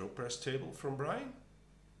drill press table from Brian?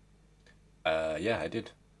 Yeah, I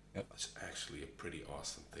did. Yep. It's actually a pretty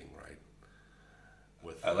awesome thing, right?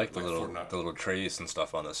 With I like the like little trays and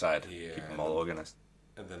stuff on the side. Yeah, Keep them all organized.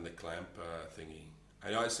 and then the clamp thingy.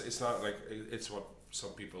 I know it's not like it's what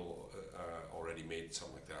some people already made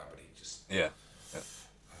something like that, but he just Yeah. Yep.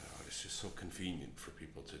 it's just so convenient for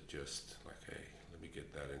people to just like, hey, let me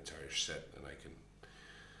get that entire set, and I can,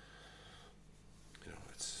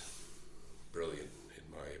 it's brilliant in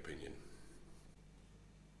my opinion.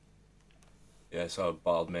 Yeah, I saw a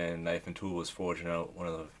bald man knife and tool was forging out one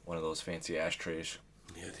of those fancy ashtrays.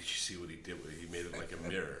 Yeah, did you see what he did? He made it like a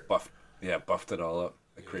mirror. Buffed it all up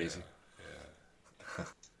like crazy. Yeah.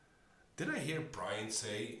 Did I hear Brian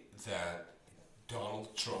say that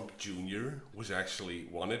Donald Trump Jr. was actually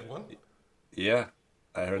wanted one? Yeah,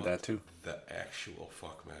 I heard What that too. The actual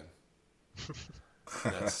fuck, man.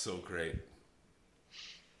 That's so great.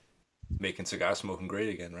 Making cigar smoking great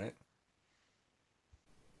again, right?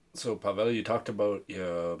 So Pavel, you talked about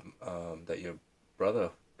your that your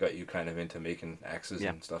brother got you kind of into making axes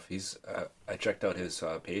Yeah. and stuff. He's I checked out his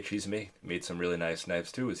page. He's made some really nice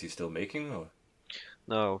knives too. Is he still making? Or?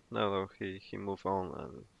 No, no, no. He moved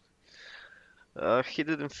on, and he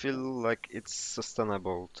didn't feel like it's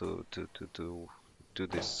sustainable to do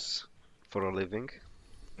this for a living.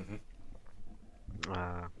 Mhm.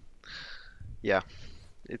 Uh, yeah,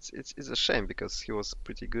 it's a shame because he was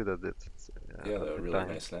pretty good at it Yeah, at they're the really time.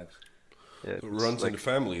 nice knives. Yeah, It it was runs in like the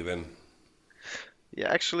family then. yeah,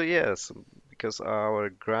 actually yes, because our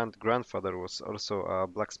grandfather was also a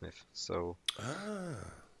blacksmith. So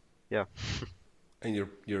Ah. yeah, And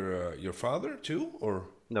your father too, or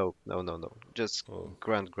no, no, no, no, just oh,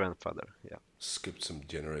 grandfather. Yeah, skipped some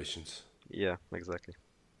generations? yeah, exactly.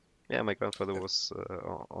 Yeah, my grandfather was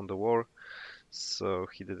on the war, so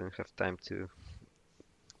he didn't have time to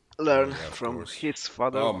Oh learn yeah, of from course. his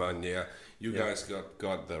father. Oh man, yeah. You Yeah, guys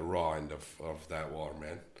got the raw end of that war,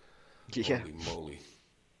 man. yeah, Holy moly.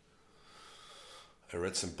 I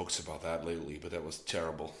read some books about that lately, but that was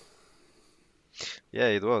terrible. yeah,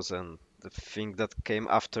 it was, and the thing that came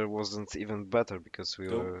after wasn't even better because we Nope.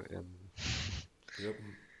 were Yep.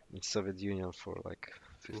 in Soviet Union for like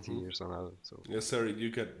 50 hmm years or now. So Yes, sir.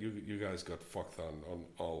 You guys got fucked on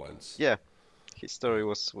all ends. yeah, his Yeah. story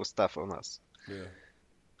was tough on us, Yeah.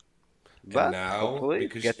 And but now, hopefully it's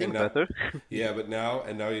because getting and now, better. yeah, but now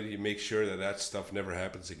you make sure that stuff never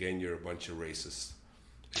happens again. You're a bunch of racists.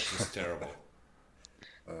 It's just terrible.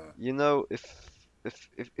 You know, if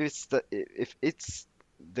if it's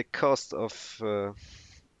the cost of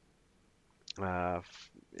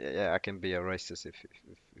yeah, I can be a racist if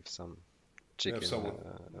some Yeah, if chicken someone.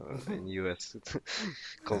 in US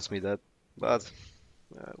calls me that, but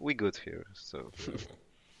we good here, so Yeah, man.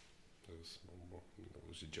 That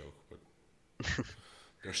was a joke, but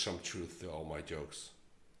there's some truth to all my jokes.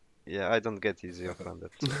 yeah, I don't get easy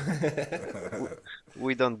offended. So we,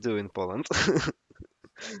 we don't do in Poland.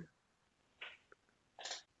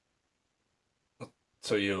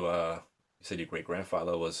 So you said your great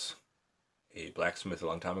grandfather was a blacksmith a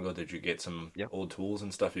long time ago. Did you get some Yeah. old tools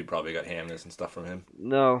and stuff? You probably got hammers and stuff from him.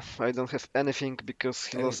 No, I don't have anything because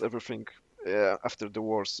he lost Anything? everything. Yeah, after the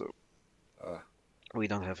war, so Uh, we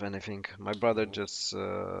don't have anything. My brother just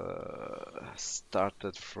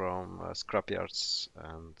started from scrapyards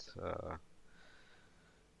and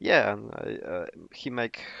yeah, and he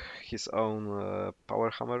make his own power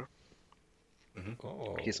hammer,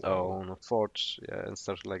 Oh, his wow. own forge, yeah, and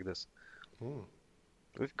stuff like this Hmm.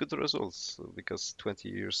 with good results because 20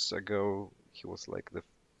 years ago he was like the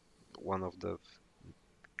one of the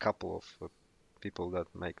couple of people that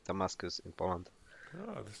make Damascus in Poland.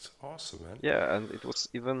 Oh, that's awesome, man. Yeah, and it was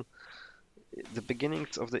even the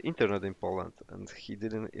beginnings of the internet in Poland, and he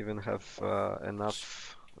didn't even have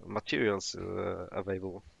enough materials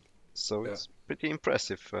available. So yeah. it's pretty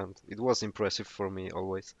impressive, and it was impressive for me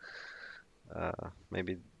always.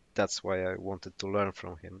 Maybe that's why I wanted to learn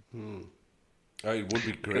from him. Hmm. It would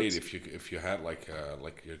be great Because if you had like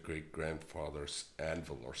your great grandfather's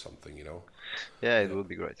anvil or something, you know. yeah, it Yeah. would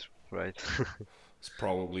be great, right? It's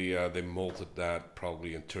probably they molded that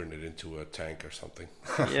probably and turned it into a tank or something.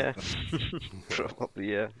 Yeah, Yeah.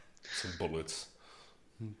 probably, yeah, Some bullets.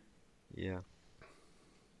 yeah.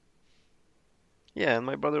 Yeah, and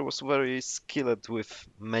my brother was very skilled with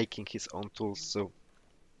making his own tools, so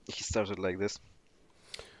he started like this.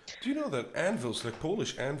 Do you know that anvils, like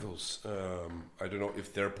Polish anvils, I don't know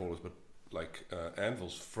if they're Polish, but like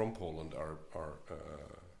anvils from Poland are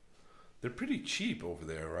they're pretty cheap over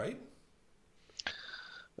there, right?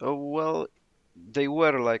 Oh, well, they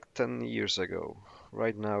were like 10 years ago.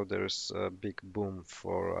 Right now, there's a big boom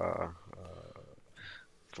for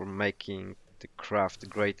making the craft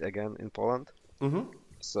great again in Poland. Mm-hmm.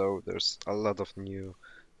 So there's a lot of new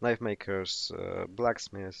knife makers,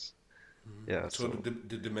 blacksmiths. Yeah, So so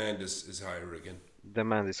the demand is higher again.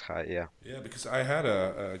 demand is high. Yeah, Yeah, because I had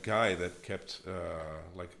a guy that kept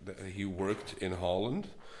he worked in Holland,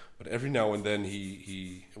 but every now and then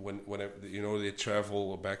he whenever you know they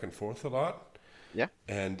travel back and forth a lot, yeah,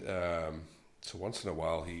 and so once in a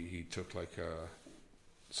while he took like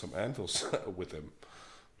some anvils with him,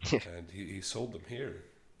 and he sold them here.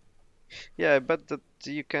 yeah. But that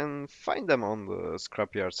you can find them on the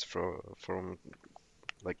scrapyards from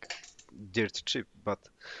like dirt cheap, but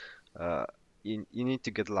uh, you need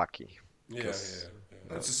to get lucky Yeah, because yeah.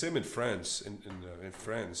 It's the same in France. In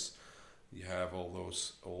France, you have all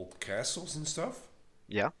those old castles and stuff,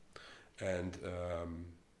 yeah. and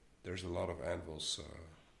there's a lot of anvils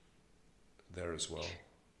there as well.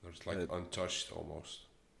 There's like Uh, untouched almost.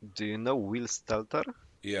 do you know Will Stelter?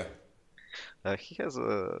 Yeah. He has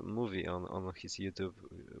a movie on his YouTube.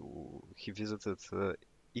 He visited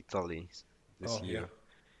Italy this Oh yeah. year.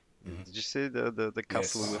 Did you see the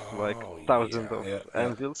castle Yes. with like Oh thousands yeah. of Yeah. Yeah.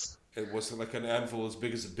 anvils? It was like an anvil as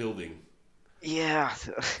big as a building. Yeah,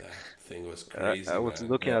 That thing was I crazy, was man.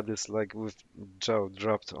 looking Yeah. at this like with jaw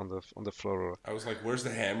dropped on the floor. I was like, "Where's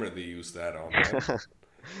the hammer they used that on, man?"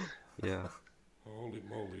 Yeah, Holy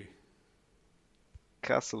moly,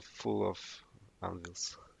 castle full of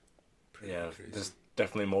anvils. pretty Yeah. crazy. There's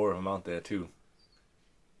definitely more of them out there too,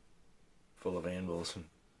 full of anvils and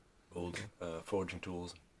old forging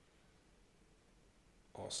tools.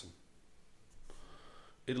 Awesome.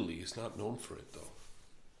 Italy is not known for it though,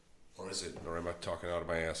 or is it? Or am I talking out of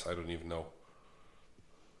my ass? I don't even know.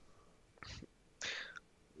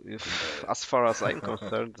 As far as I'm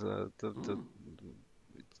concerned, the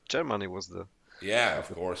Germany was the Yeah, of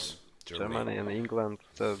course, Germany. Germany and England.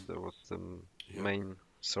 There was the Yep. main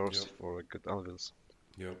source Yep. for good anvils.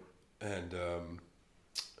 Yep. And what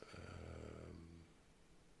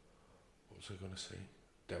was I gonna say?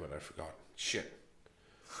 Damn it, I forgot. Shit.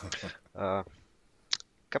 A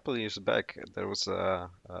couple of years back, there was a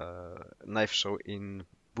knife show in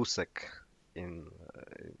Busek in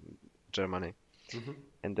Germany, Mhm.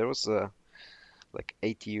 and there was a like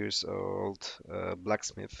 80 years old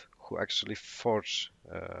blacksmith who actually forged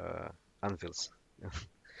anvils.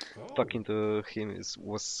 Oh. Talking to him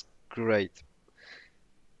was great.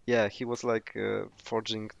 Yeah, he was like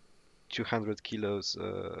forging 200 kilos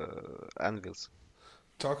anvils.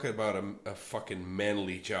 talking about a fucking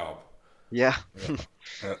manly job. Yeah.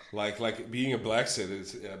 Like being a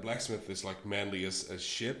blacksmith is like manly as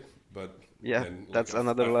shit, but Yeah, then that's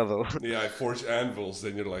another level. I forge anvils,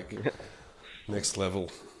 then you're like next level.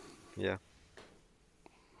 Yeah.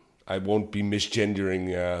 I won't be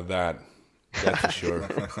misgendering that for sure.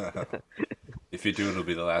 If you do, it'll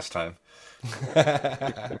be the last time.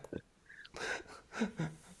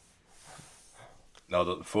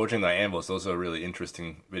 No, forging the anvils, those are really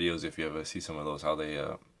interesting videos if you ever see some of those, how they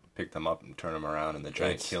pick them up and turn them around in the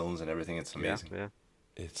giant kilns and everything. It's amazing. Yeah.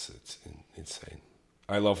 It's insane.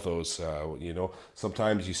 I love those.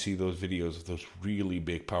 Sometimes you see those videos of those really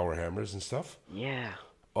big power hammers and stuff. Yeah.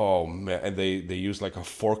 Oh man, and they use like a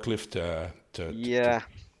forklift to Yeah.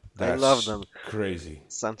 I that's love them. crazy.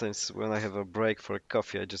 Sometimes when I have a break for a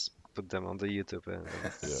coffee, I just put them on the YouTube and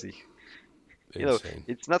see. Insane.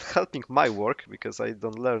 It's not helping my work because I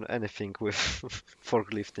don't learn anything with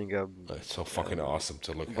forklifting, It's so fucking awesome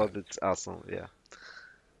to look but at. it's awesome. Yeah.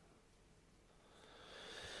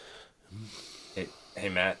 Hey,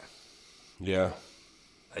 Matt, Yeah.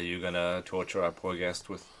 are you gonna torture our poor guest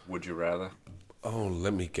with Would You Rather? Oh,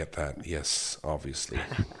 let me get that. Yes, obviously.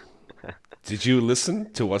 Did you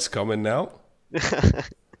listen to what's coming now?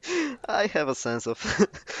 I have a sense of,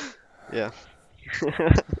 yeah.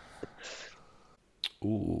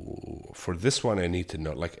 Ooh, for this one, I need to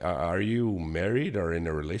know. Like, are you married or in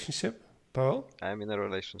a relationship, Paul? I'm in a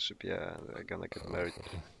relationship. Yeah, I'm gonna get married.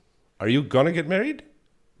 Are you gonna get married?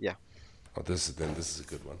 Yeah. Oh, this is a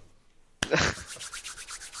good one.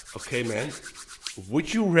 Okay, man.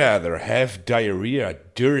 Would you rather have diarrhea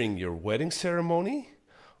during your wedding ceremony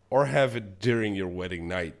or have it during your wedding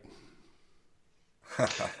night?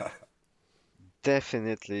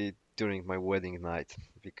 Definitely during my wedding night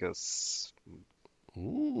because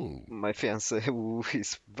Ooh, my fiance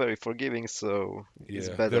is very forgiving, so it's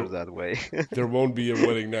yeah. better that way. There won't be a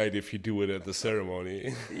wedding night if you do it at the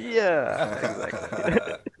ceremony. Yeah,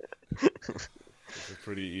 exactly. It's a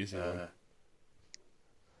pretty easy one.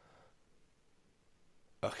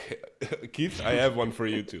 Okay, Keith, I have one for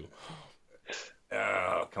you too.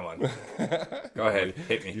 Oh, come on. Go ahead,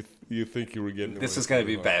 hit me. You think you were getting This away is gonna from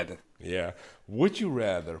be it, huh? bad. Yeah. Would you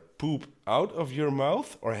rather poop out of your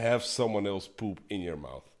mouth or have someone else poop in your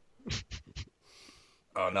mouth?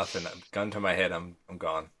 Oh, nothing. Gun to my head, I'm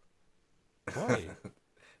gone. Why?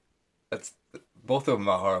 That's both of them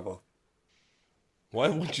are horrible. Why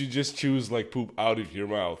wouldn't you just choose like poop out of your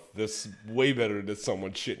mouth? That's way better than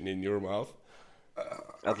someone shitting in your mouth.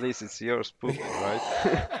 At least it's yours poop, right?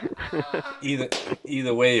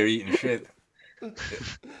 Either way, you're eating shit.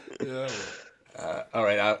 Yeah. All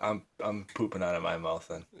right, I'm pooping out of my mouth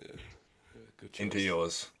then. Good choice. Into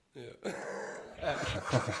yours. Yeah.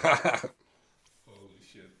 Holy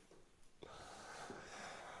shit.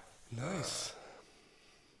 Nice.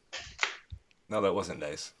 No, that wasn't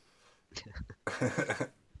nice.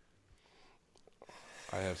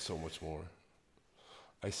 I have so much more.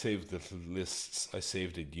 I saved the lists. I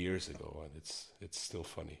saved it years ago, and it's still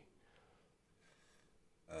funny.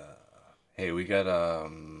 Hey, we got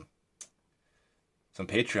some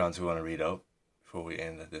Patreons we want to read out before we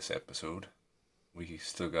end this episode. We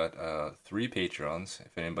still got 3 Patreons.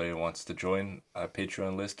 If anybody wants to join our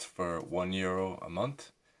Patreon list for €1 a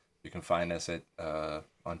month, you can find us at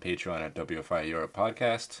on Patreon at WFI Europe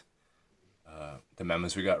Podcast. The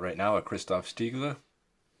members we got right now are Christoph Stiegler,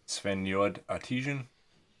 Sven Jord Artesian,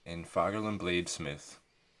 and Fagerlund Blade Smith.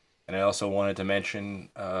 And I also wanted to mention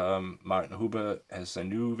Martin Huber has a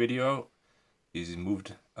new video. He's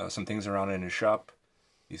moved some things around in his shop.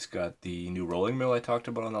 He's got the new rolling mill I talked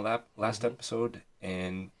about on the last episode,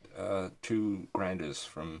 and 2 grinders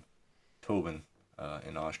from Tobin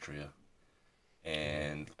in Austria.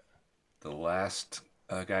 And the last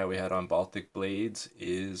guy we had on Baltic Blades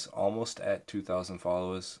is almost at 2,000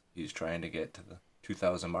 followers. He's trying to get to the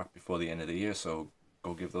 2,000 mark before the end of the year, so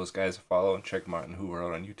go give those guys a follow and check Martin Hoover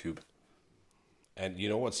out on YouTube. And you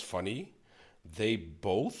know what's funny? They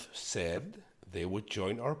both said they would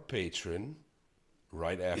join our Patreon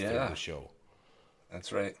right after the show.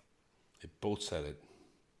 That's right. They both said it.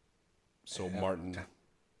 So Martin,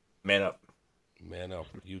 Man up. man up,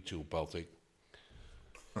 you too, Baltic.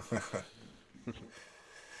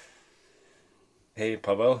 Hey,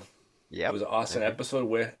 Pavel. Yeah. It was an awesome episode.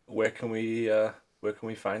 Where can we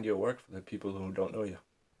find your work for the people who don't know you?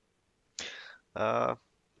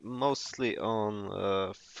 Mostly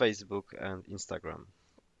on Facebook and Instagram.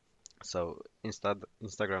 So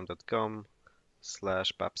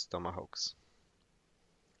instagram.com/papstomahawks.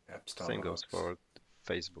 Same goes for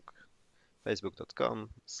Facebook.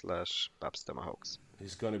 Facebook.com/papstomahawks.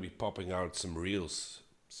 He's going to be popping out some reels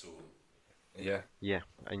So Yeah. Yeah,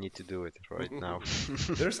 I need to do it right now.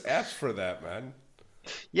 there's apps for that, man.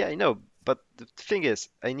 Yeah, I know, but the thing is,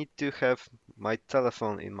 I need to have my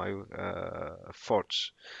telephone in my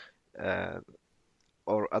forge, uh,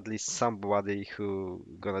 or at least somebody who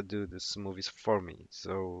gonna do these movies for me.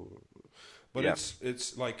 So But yeah,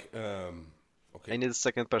 it's like I okay, need a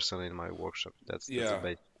second person in my workshop. That's a yeah.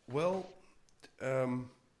 base. Well, um,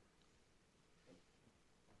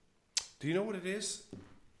 do you know what it is?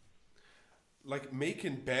 Like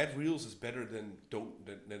making bad reels is better than don't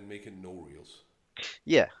than making no reels.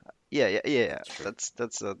 Yeah, yeah. That's true. That's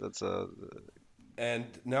a And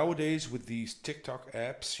nowadays with these TikTok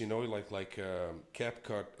apps, you know, like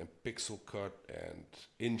CapCut and Pixel Cut and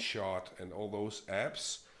InShot and all those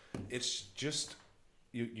apps, it's just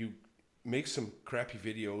you make some crappy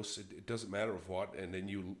videos. It doesn't matter of what, and then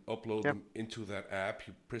you upload yeah. them into that app.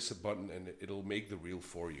 You press a button, and it'll make the reel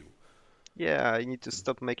for you. Yeah, I need to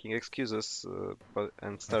stop making excuses, but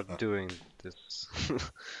and start doing this.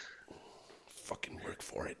 Fucking work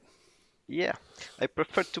for it. Yeah, I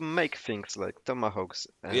prefer to make things like tomahawks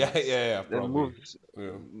Yeah, and yeah, then probably.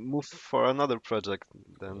 Yeah, move for another project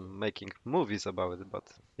than making movies about it. But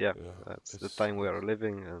yeah, yeah. that's the It's time we are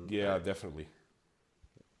living, and yeah, definitely.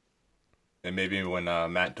 And maybe when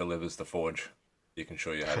Matt delivers the forge, he can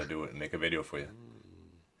show you how to do it and make a video for you.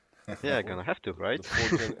 yeah, gonna have to, right? The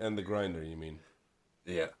forge and the grinder, you mean?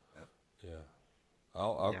 Yeah. Yeah.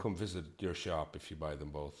 I'll Yeah, come visit your shop if you buy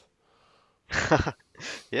them both.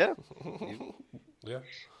 yeah, Yeah.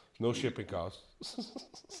 No shipping costs.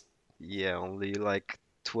 yeah. Only like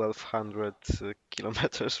 1,200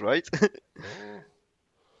 kilometers, right? Oh,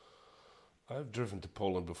 I've driven to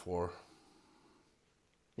Poland before.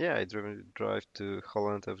 Yeah, I drive to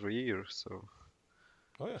Holland every year, so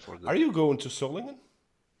Oh yeah. for the Are you going to Solingen?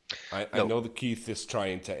 I no. know that Keith is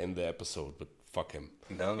trying to end the episode, but fuck him.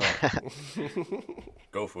 No, no.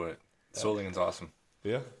 Go for it. Solingen's awesome.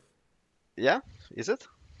 Yeah. Yeah, is it?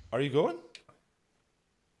 Are you going?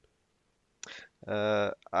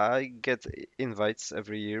 I get invites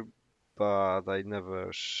every year, but I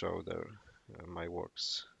never show there my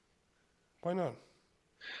works. Why not?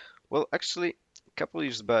 Well, actually, a couple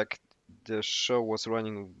years back, the show was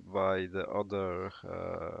running by the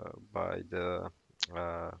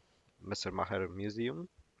uh, Messermacher Museum,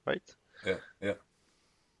 right? Yeah, yeah.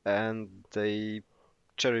 And they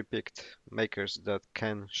cherry-picked makers that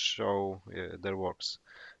can show their works.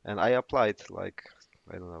 And I applied like,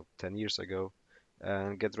 I don't know, 10 years ago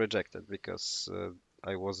and get rejected because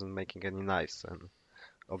I wasn't making any knives, and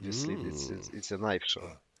obviously it's a knife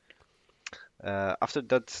show. After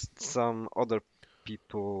that, some other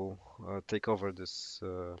people take over this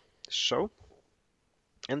show,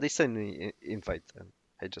 and they send me invite, and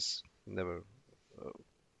I just never uh,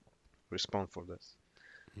 respond for this.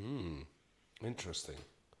 Interesting.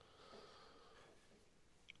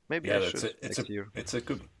 Maybe Yeah, I that's should it. next year.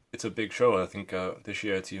 It's a big show. I think this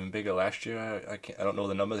year it's even bigger. Last year I don't know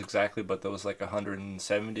the numbers exactly, but there was like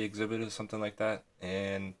 170 exhibitors, something like that,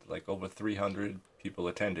 and like over 300 people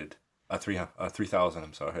attended. 3,000.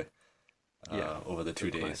 I'm sorry. Yeah, Over the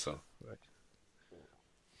 2 days. nice. So Right.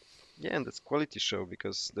 Yeah, and it's quality show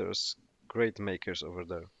because there's great makers over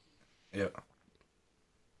there. yeah,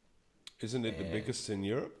 Isn't it the and biggest in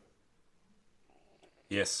Europe?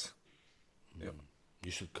 yes, yeah.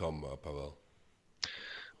 You should come, Pavel.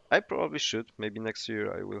 I probably should. Maybe next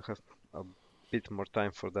year I will have a bit more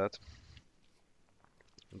time for that.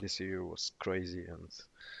 This year was crazy, and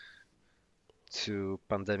 2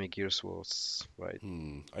 pandemic years was right.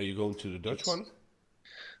 Are you going to the Dutch It's, one?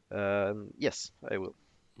 yes, I will.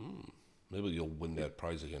 Maybe you'll win that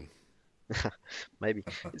prize again. Maybe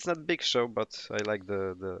it's not big show, but I like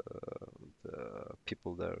the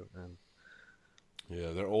people there, and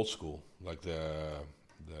Yeah, they're old school, like the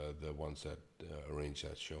ones that arrange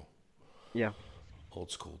that show. yeah,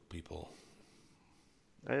 Old school people.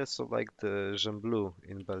 I also like the Jean Bleu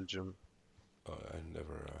in Belgium. I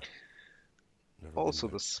never been Also there.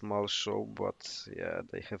 the small show, but yeah,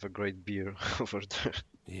 they have a great beer over there.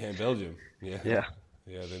 Yeah, in Belgium. Yeah, Yeah,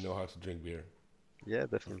 yeah, they know how to drink beer. yeah,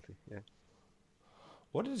 definitely. Yeah.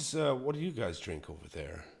 What do you guys drink over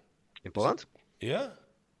there? In Is it? Poland? Yeah.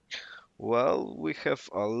 Well, we have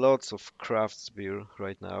a lots of crafts beer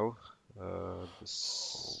right now. Oh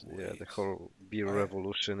Yeah, the wait. whole beer I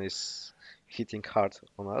revolution is hitting hard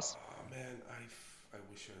on us. oh man, I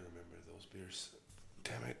wish I remember those beers.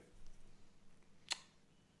 Damn it.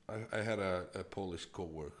 I had a Polish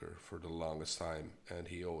coworker for the longest time, and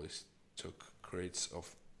he always took crates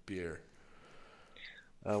of beer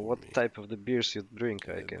for What me. type of the beers you drink?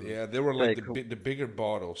 I can Yeah, they were like take. the bigger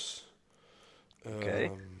bottles.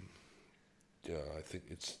 Okay. Yeah, I think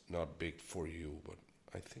it's not big for you, but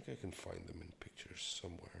I think I can find them in pictures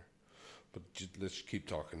somewhere. But let's keep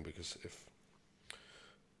talking because if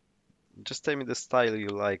Just tell me the style you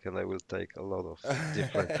like, and I will take a lot of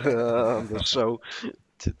different on the show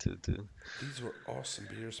to. these were awesome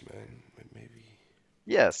beers, man. Maybe.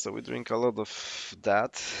 Yeah, so we drink a lot of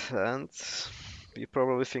that, and you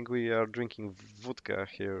probably think we are drinking vodka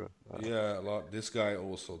here. Yeah, a lot. This guy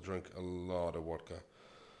also drank a lot of vodka.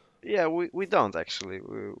 Yeah, we don't actually.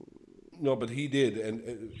 No, but he did,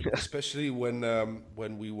 and especially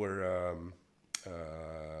when we were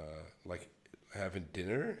like having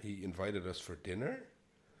dinner, he invited us for dinner,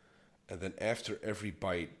 and then after every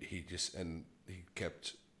bite, he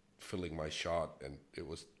kept filling my shot, and it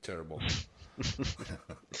was terrible.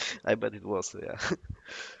 I bet it was, yeah.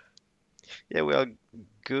 Yeah, we are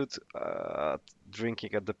good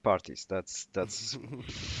drinking at the parties. That's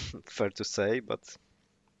fair to say, but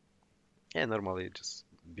yeah, normally just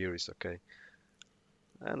beer is okay.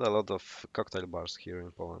 And a lot of cocktail bars here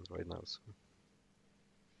in Poland right now. So.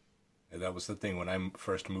 And that was the thing when I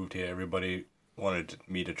first moved here. Everybody wanted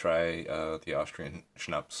me to try the Austrian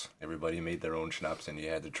schnapps. Everybody made their own schnapps, and you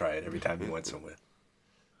had to try it every time you went somewhere.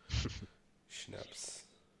 Schnapps.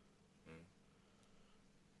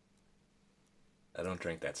 I don't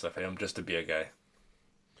drink that stuff. I'm just a beer guy.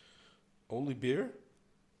 Only beer?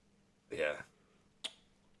 Yeah.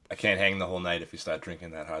 I can't hang the whole night if you start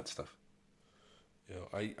drinking that hard stuff. You know,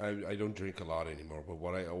 I don't drink a lot anymore, but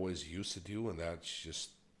what I always used to do, and that's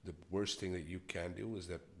just the worst thing that you can do, is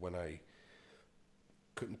that when I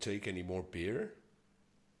couldn't take any more beer,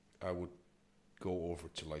 I would go over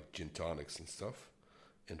to like gin tonics and stuff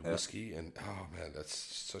and whiskey, and oh man, that's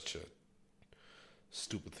such a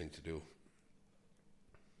stupid thing to do.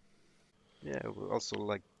 Yeah, we also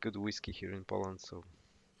like good whiskey here in Poland. So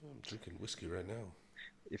I'm drinking whiskey right now.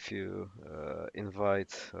 if you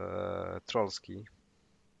invite Trollski,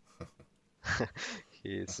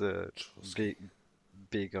 he's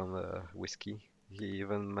big on whiskey. He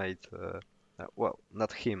even made well,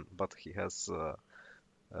 not him, but he has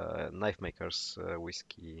knife maker's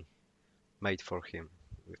whiskey made for him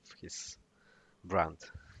with his brand.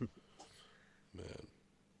 Man.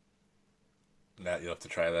 Matt, you'll have to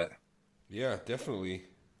try that. Yeah, definitely.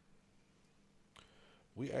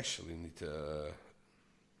 We actually need to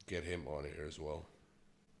get him on here as well.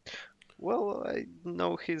 Well, I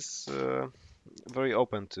know he's very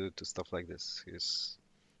open to stuff like this. He's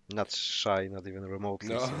not shy, not even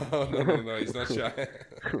remotely. No, So. no, he's not shy.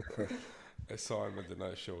 I saw him at the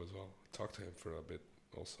night show as well. Talked to him for a bit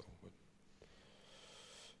also. But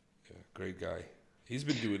yeah, great guy. He's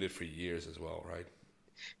been doing it for years as well, right?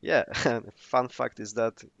 Yeah, and fun fact is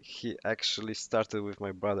that he actually started with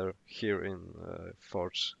my brother here in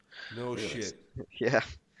Forge. No Really? shit. Yeah,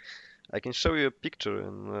 I can show you a picture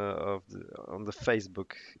on the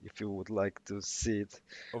Facebook if you would like to see it,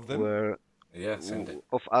 Of them? where Yeah, send it.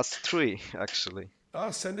 of us three actually.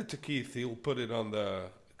 Send it to Keith. He'll put it on the.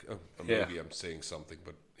 Yeah. Maybe I'm saying something,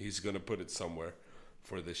 but he's gonna put it somewhere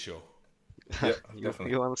for this show. Yeah, You,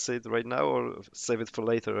 definitely. you want to see it right now or save it for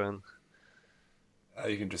later? And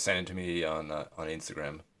You can just send it to me on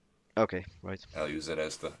Instagram. okay, right. I'll use it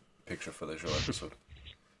as the picture for the show episode.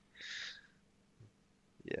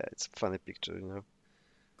 Yeah, it's a funny picture, you know.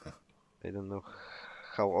 I don't know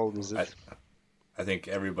how old is it. I think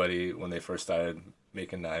everybody, when they first started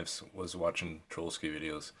making knives, was watching Trollski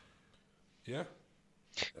videos. Yeah.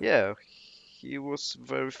 Yeah, he was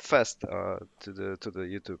very fast to the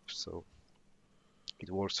YouTube, so it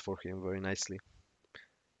works for him very nicely.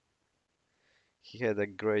 He had a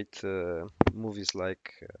great movies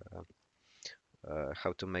like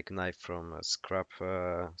how to make knife from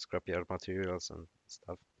scrapyard materials and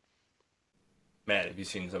stuff. Matt, have you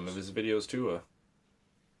seen some of his videos too?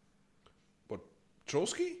 What?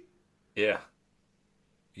 Trotsky? Yeah.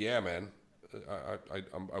 Yeah, man. I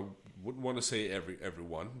wouldn't want to say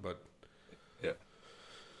everyone, but Yeah.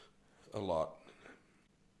 a lot.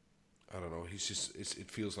 I don't know. He's just.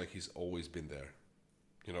 It feels like he's always been there.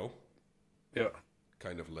 You know, Yeah.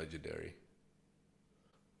 kind of legendary.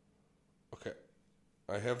 Okay,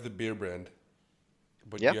 I have the beer brand,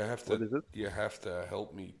 but Yeah, you have to. what is it? You have to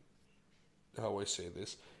help me. How I say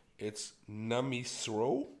this? It's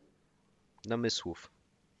Namisro. Namysłów.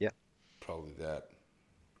 Probably that.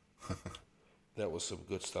 That was some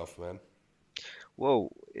good stuff, man.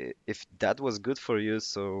 Whoa, if that was good for you,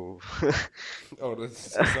 so Oh,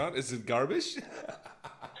 that's it's not. Is it garbage?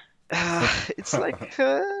 it's like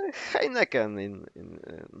Heineken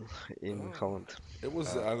in Holland. It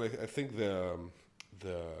was. I think the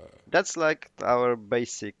That's like our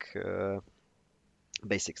basic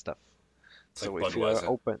basic stuff. It's So like if you are Budweiser.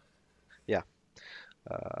 open, yeah,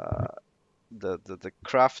 the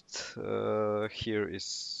craft here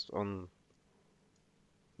is on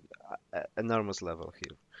enormous level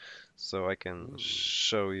here. So I can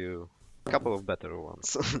show you a couple of better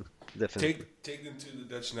ones, definitely. Take them to the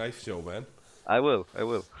Dutch knife show, man. I will, I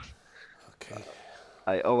will. Okay.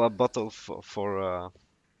 I owe a bottle for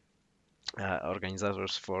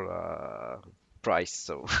organizers for price,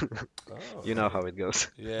 so Oh, you know how it goes.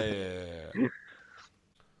 yeah, yeah, yeah, yeah.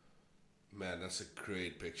 Man, that's a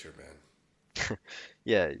great picture, man.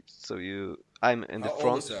 Yeah, so I'm in the How old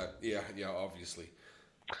front. is that? Yeah, yeah, obviously.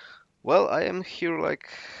 Well, I am here like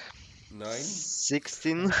 9?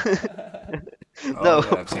 16. Oh No,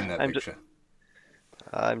 yeah, I've seen that I'm just picture.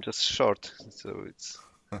 I'm just short, so it's.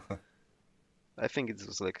 I think it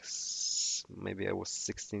was like maybe I was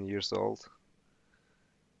 16 years old.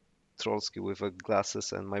 Trollsky with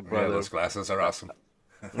glasses, and Yeah, those glasses are awesome.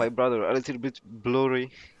 my brother a little bit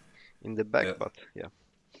blurry in the back, Yeah. but yeah,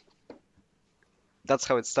 that's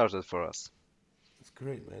how it started for us. That's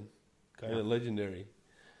great, man. Kind of legendary.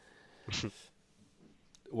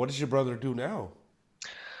 What does your brother do now?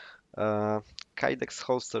 Kydex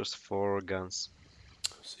holsters for guns.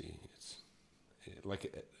 See, it's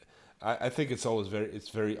like I think it's always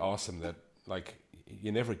very awesome that like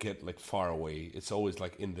you never get like far away. It's always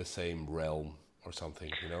like in the same realm or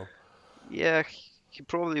something, you know? Yeah, he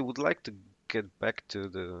probably would like to get back to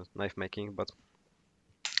the knife making, but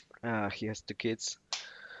he has 2 kids.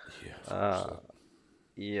 Yeah, of Uh, course.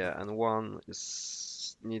 yeah, and one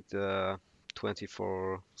is need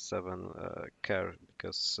 24/7 care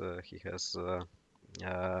because he has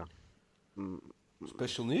mm,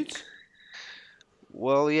 Special needs?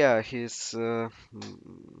 well, yeah, he's how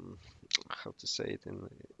to say it in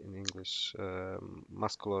English,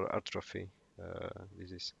 muscular atrophy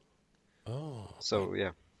disease. Oh, So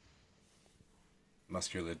yeah,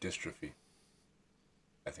 Muscular dystrophy,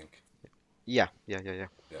 I think. yeah. Yeah.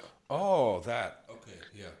 oh, that. Okay,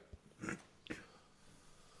 yeah.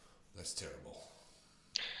 That's terrible.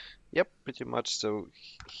 Yep, pretty much. So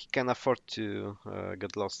he can afford to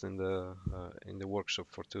get lost in the workshop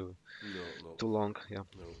for too No, long. Yeah,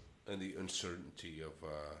 no. And the uncertainty of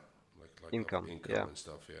like income. of income Yeah, and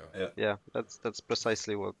stuff. Yeah. Yeah. yeah. That's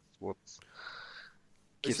precisely what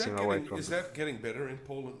keeps him away from Is them. that getting better in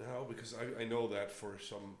Poland now? Because I know that for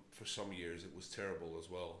some years it was terrible as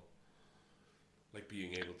well. Like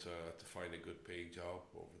being able to find a good paying job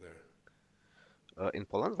over there. In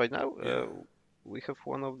Poland right now, Yeah. we have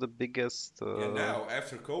one of the biggest. Yeah, now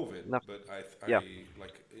after COVID, Enough. but I Yeah.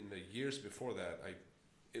 like in the years before that,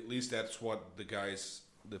 at least that's what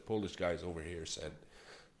the Polish guys over here said,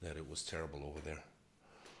 that it was terrible over there.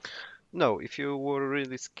 No, if you were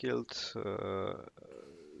really skilled,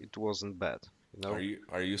 it wasn't bad. You know.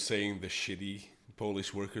 Are you saying the shitty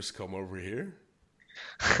Polish workers come over here?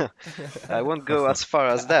 I won't go as far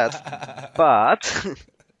as that, but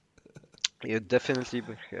you definitely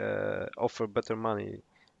offer better money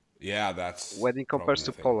Yeah, that's when it compares probably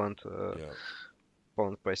to the thing. Poland. Yeah,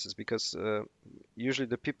 Poland prices, because usually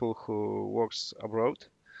the people who works abroad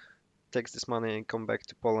takes this money and come back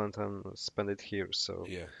to Poland and spend it here. So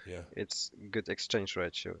yeah, it's good exchange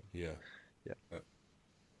ratio. yeah. Yeah.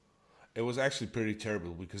 It was actually pretty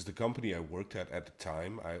terrible because the company I worked at the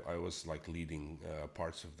time, I was like leading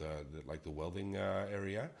parts of the welding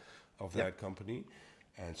area of that company,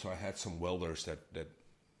 and so I had some welders that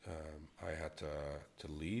I had to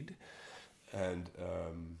lead, and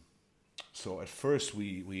so at first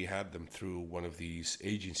we had them through one of these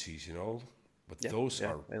agencies, you know, but those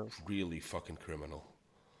are I know. really fucking criminal.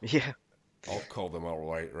 Yeah, I'll call them out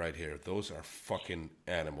right here. Those are fucking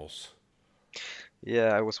animals.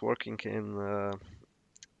 yeah. I was working in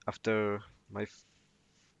after my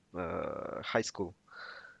high school.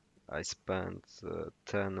 I spent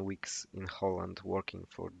 10 weeks in Holland working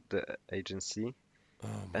for the agency, Oh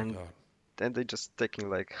my and god. then they just taking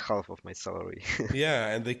like half of my salary. Yeah,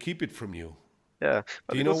 and they keep it from you. Yeah,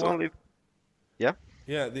 Do but you it know was what? only yeah.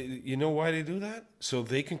 Yeah, you know why they do that? So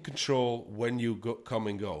they can control when you come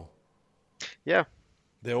and go. Yeah,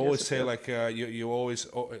 They always Yes, say yeah. like they always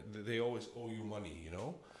owe you money, you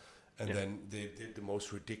know. And Yeah. then they did the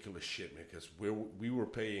most ridiculous shit because we were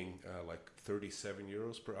paying like 37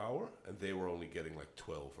 euros per hour, and they were only getting like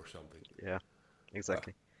 12 or something. Yeah,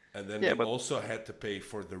 exactly. And then Yeah, they but also had to pay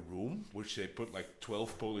for the room, which they put like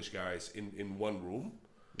 12 Polish guys in one room.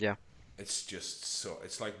 yeah, It's just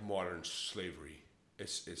it's like modern slavery.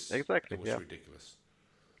 Exactly, It was yeah. ridiculous.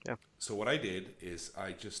 Yeah. So what I did is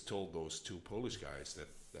I just told those 2 Polish guys that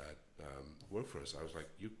work for us. I was like,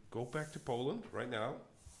 you go back to Poland right now,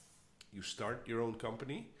 you start your own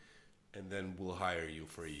company, and then we'll hire you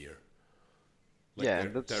for a year. Yeah,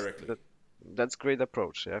 and Directly. that's great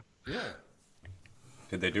approach. Yeah, Yeah,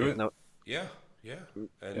 Did they do it? no, yeah, yeah.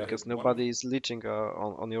 And because one of, nobody is leeching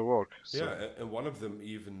on your work. So yeah, and one of them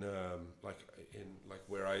even like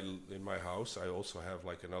where in my house, I also have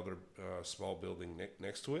like another small building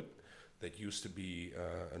next to it that used to be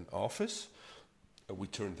an office. We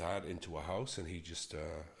turned that into a house, and he just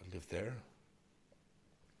lived there.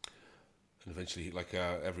 And eventually, like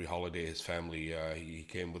every holiday, his family he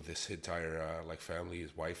came with this entire like family,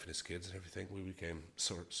 his wife and his kids and everything. We became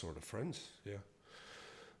sort of friends. Yeah,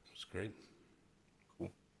 it was great.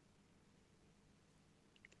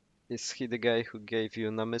 is he the guy who gave you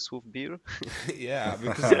Namysłów beer? Yeah,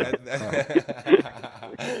 because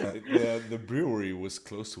the brewery was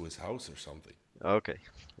close to his house or something. Okay,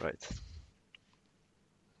 right.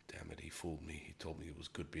 Damn it, he fooled me. He told me it was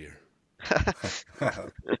good beer.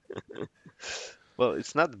 Well,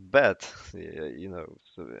 it's not bad, you know.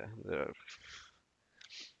 So yeah,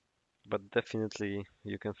 but definitely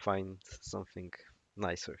you can find something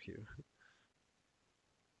nicer here.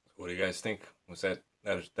 What do you guys think? Was that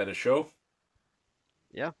a show?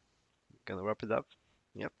 Yeah, gonna wrap it up.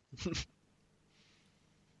 Yep.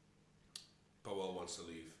 Powell wants to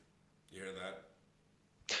leave. You hear that?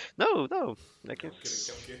 No, I'm kidding.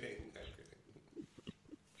 I'm kidding.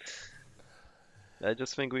 I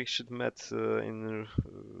just think we should meet in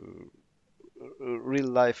real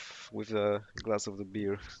life with a glass of the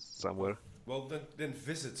beer somewhere. Well, then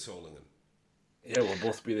visit Solingen. Yeah, we'll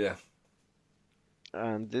both be there.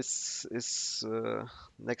 And this is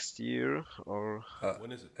next year or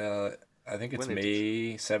When is it? I think it's When is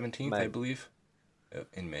May 17th, I May. believe.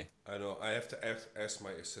 In May. I know. I have to ask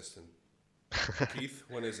my assistant. Keith,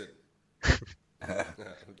 when is it?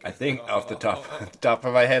 I think off the top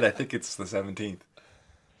of my head, I think it's the 17th.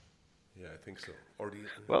 Yeah, I think so. Or do you,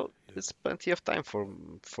 well, yeah. it's plenty of time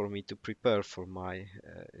for me to prepare for my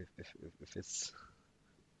if it's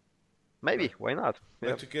maybe Right. why not? Like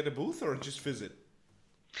Yeah. to get a booth or just visit?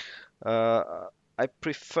 I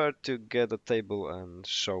prefer to get a table and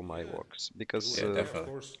show my Yeah, works Do because it. Yeah, Of definitely.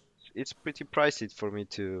 course. it's pretty pricey for me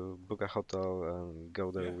to book a hotel and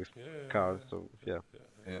go there Yeah, with yeah, car. So yeah,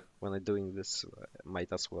 Yeah. when I'm doing this, I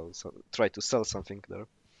might as well try to sell something there.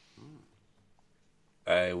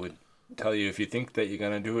 I would tell you if you think that you're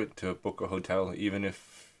gonna do it, to book a hotel, even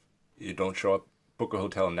if you don't show up. Book a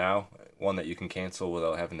hotel now, one that you can cancel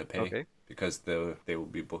without having to pay, Okay. because they will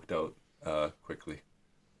be booked out quickly.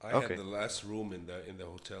 I Okay. had the last room in the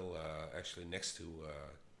hotel actually next to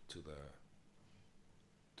the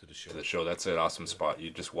show. To the show, that's an awesome spot.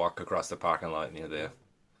 You just walk across the parking lot and you're there.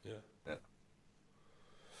 Yeah. Yeah.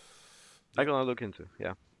 I'm gonna look into.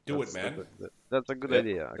 Yeah. Do That's it, man. That's a good Yeah,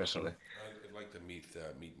 idea, actually. definitely. I'd like to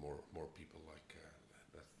meet more people like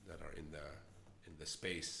that are in the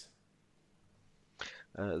space.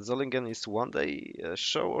 Zollingen is one day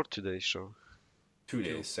show or 2 day show? 2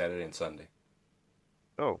 days, Saturday and Sunday.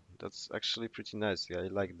 Oh, that's actually pretty nice. Yeah, I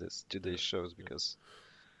like this 2 day shows because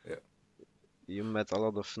Yeah. you met a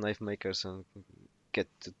lot of knife makers and get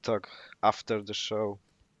to talk after the show.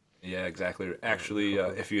 Yeah, exactly. Actually,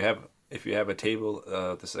 if you have a table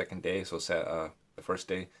the second day, so the first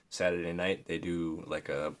day, Saturday night, they do like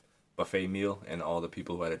a buffet meal, and all the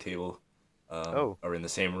people who had a table Oh. are in the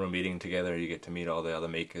same room eating together. You get to meet all the other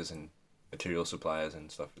makers and material suppliers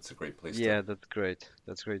and stuff. It's a great place Yeah, to that's great.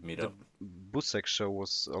 That's great. meet The up. Busek show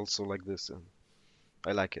was also like this, and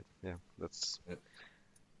I like it. Yeah, that's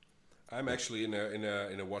I'm actually in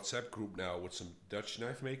a WhatsApp group now with some Dutch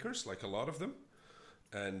knife makers, like a lot of them,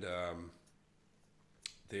 and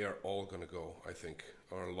they are all gonna go. I think,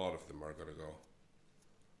 or a lot of them are gonna go.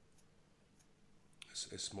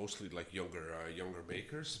 It's mostly like younger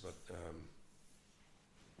makers, but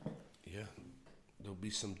yeah, there'll be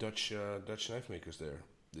some Dutch knife makers there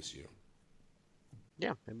this year.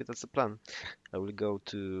 yeah. Maybe that's the plan. I will go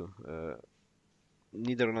to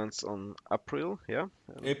Netherlands on April. Yeah,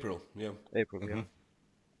 April, yeah. April. Yeah.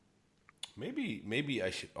 Maybe I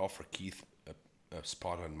should offer Keith a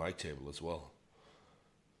spot on my table as well.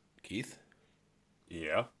 Keith,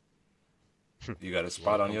 Yeah. You got a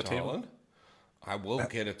spot on come your to table? Holland? I will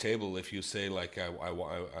get a table if you say like I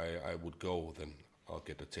would go. Then I'll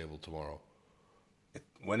get a table tomorrow.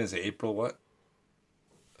 When is it? April what?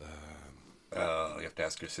 You have to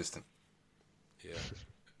ask your assistant. Yeah.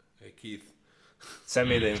 Hey Keith. Send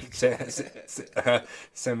me the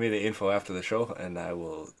send me the info after the show, and I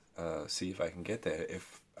will see if I can get there.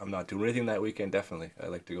 If I'm not doing anything that weekend, definitely I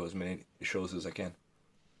like to go as many shows as I can.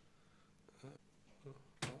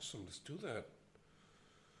 Awesome. Let's do that.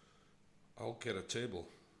 I'll get a table.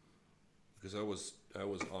 because I was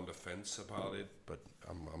on the fence about it, but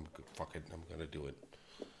fuck it, I'm gonna do it.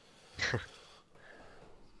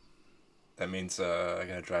 That means I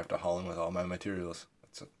gotta drive to Holland with all my materials.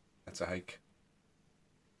 That's a hike.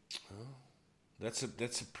 Oh, that's a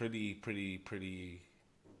pretty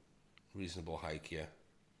reasonable hike, yeah.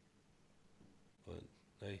 But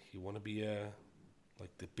hey, you want to be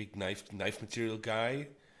like the big knife material guy?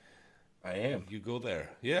 I am. You go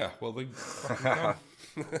there, yeah. Well, then fucking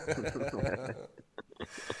come.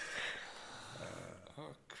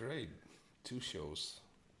 Oh, great, 2 shows,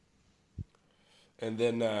 and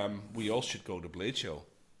then we all should go to Blade Show.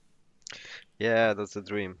 Yeah, that's a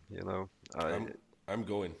dream, you know. I'm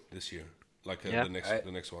going this year, like Yeah.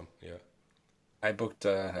 the next one. Yeah. I booked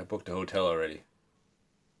a hotel already.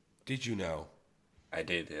 Did you now? I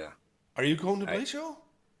did, yeah. Are you going to Blade Show?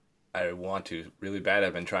 I want to really bad.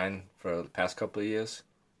 I've been trying for the past couple of years.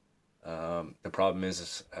 The problem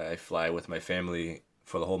is I fly with my family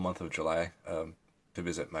for the whole month of July to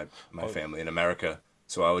visit my family in America.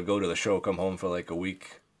 So I would go to the show, come home for like a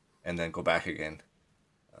week, and then go back again.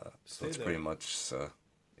 So it's pretty much,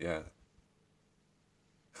 yeah.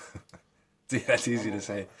 That's easy to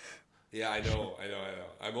say. Yeah, I know.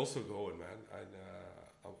 I'm also going, man.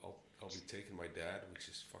 I'll be taking my dad, which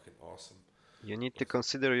is fucking awesome. You need to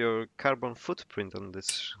consider your carbon footprint on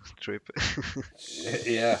this trip.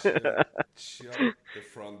 Yeah. Shut the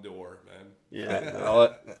front door, man. Yeah.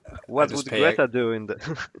 What would Greta do in the?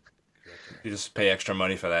 You just pay extra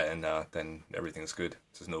money for that, and then everything's good.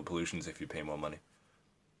 There's no pollutions if you pay more money.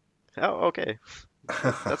 Oh, okay.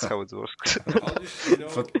 That's how it works. I'll just, you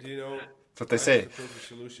know, That's what they I say. have the perfect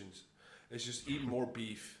solutions. It's just eat more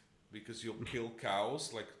beef because you'll kill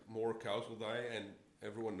cows. Like more cows will die, and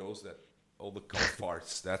everyone knows that all the cow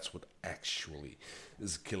farts. That's what actually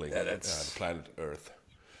is killing the planet Earth.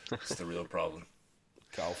 It's the real problem.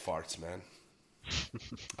 Cow farts, man.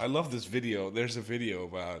 I love this video. There's a video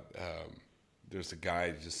about there's a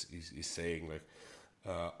guy he's saying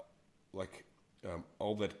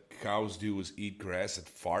all that cows do is eat grass and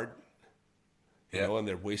fart, you know, and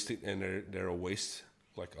they're wasting and they're a waste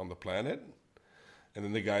like on the planet. And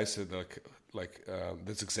then the guy said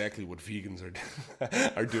that's exactly what vegans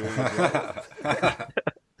are doing as well.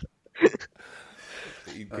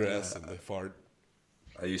 They eat grass and they fart.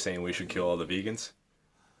 Are you saying we should kill all the vegans?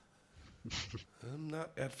 I'm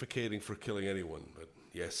not advocating for killing anyone, but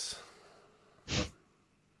yes.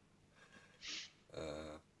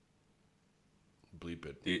 Bleep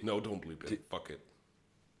it. No, don't bleep it. Fuck it.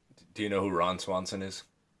 Do you know who Ron Swanson is?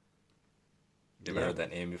 You ever heard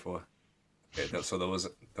that name before? Okay, so there was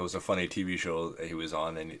a funny TV show that he was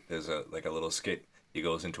on, and there's a little skit. He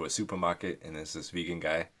goes into a supermarket, and there's this vegan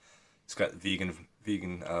guy. He's got vegan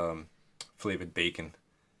flavored bacon,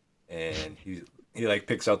 and he like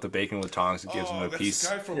picks out the bacon with tongs and gives him a piece.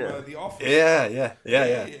 That's the guy from The Office.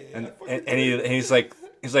 Yeah. And he's like,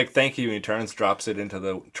 thank you. And he turns, drops it into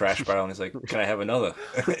the trash barrel, and he's like, can I have another?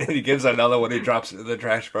 And he gives another one. He drops it in the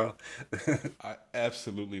trash barrel. I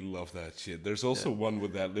absolutely love that shit. There's also one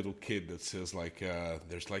with that little kid that says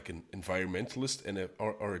there's like an environmentalist and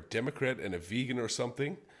or a Democrat and a vegan or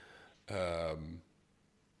something.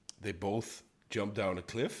 They both jump down a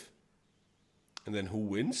cliff, and then who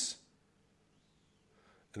wins?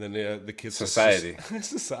 And then the kids Society.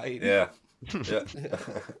 Society. Yeah.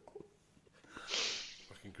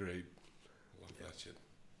 Fucking great. I love that shit.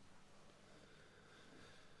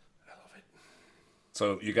 I love it.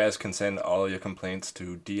 So you guys can send all your complaints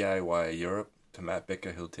to DIY Europe to Matt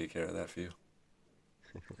Bicker. He'll take care of that for you.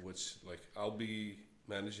 Which I'll be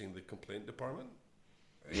managing the complaint department.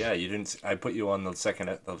 Yeah, you didn't. I put you on the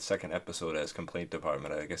second episode as complaint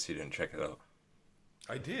department. I guess you didn't check it out.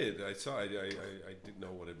 I did. I saw. I didn't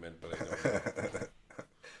know what it meant, but I know.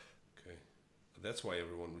 Okay, that's why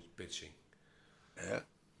everyone was bitching. Yeah.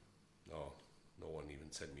 No one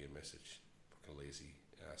even sent me a message. Fucking lazy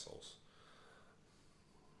assholes.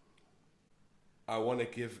 I want to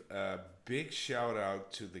give a big shout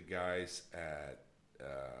out to the guys at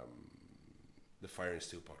the Fire and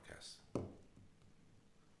Steel podcast.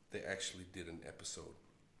 They actually did an episode,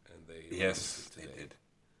 and they did.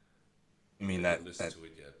 You mean I that haven't listened to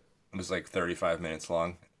it yet. It was like 35 minutes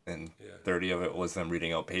long, and 30 of it was them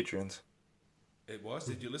reading out Patreons. It was?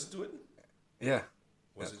 Did you listen to it? Yeah.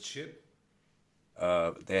 Was it shit?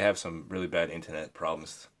 They have some really bad internet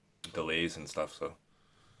problems, delays and stuff, so.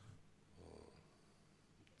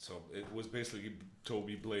 So it was basically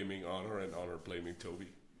Toby blaming Honor and Honor blaming Toby.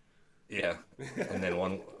 Yeah. And then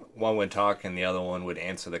one would talk and the other one would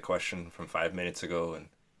answer the question from 5 minutes ago, and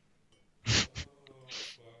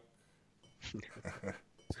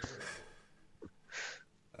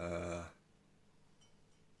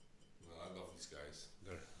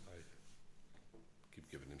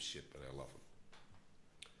shit, but I love them.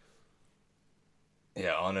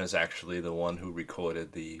 Yeah, Anna's actually the one who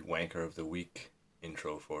recorded the Wanker of the Week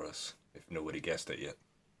intro for us, if nobody guessed it yet.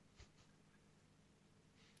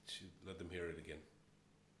 Let them hear it again.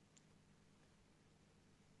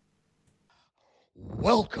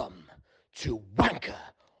 Welcome to Wanker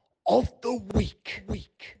of the Week.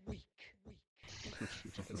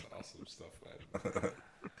 That's awesome stuff, man.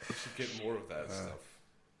 You should get more of that stuff.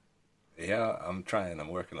 Yeah, I'm trying. I'm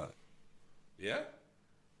working on it. Yeah?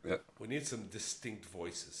 Yeah. We need some distinct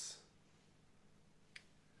voices.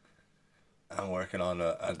 I'm working on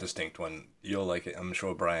a distinct one. You'll like it. I'm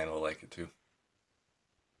sure Brian will like it too.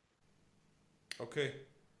 Okay.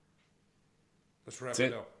 Let's wrap That's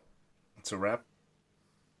it it. up. It's a wrap.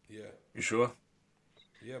 Yeah. You sure?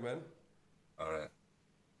 Yeah, man. All right.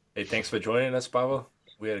 Hey, thanks for joining us, Pavel.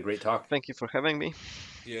 We had a great talk. Thank you for having me.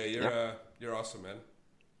 Yeah, you're awesome, man.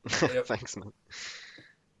 Yep. Thanks, man.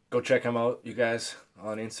 Go check him out, you guys,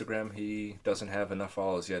 on Instagram. He doesn't have enough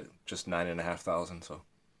followers yet, just 9,500. So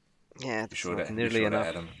Yeah, be it's sure not to nearly enough.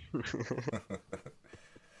 add him.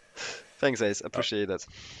 Thanks, guys. Appreciate that.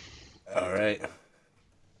 All right.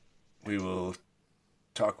 We will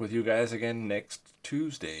talk with you guys again next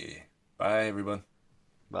Tuesday. Bye, everyone.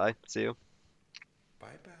 Bye. See you.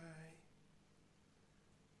 Bye-bye.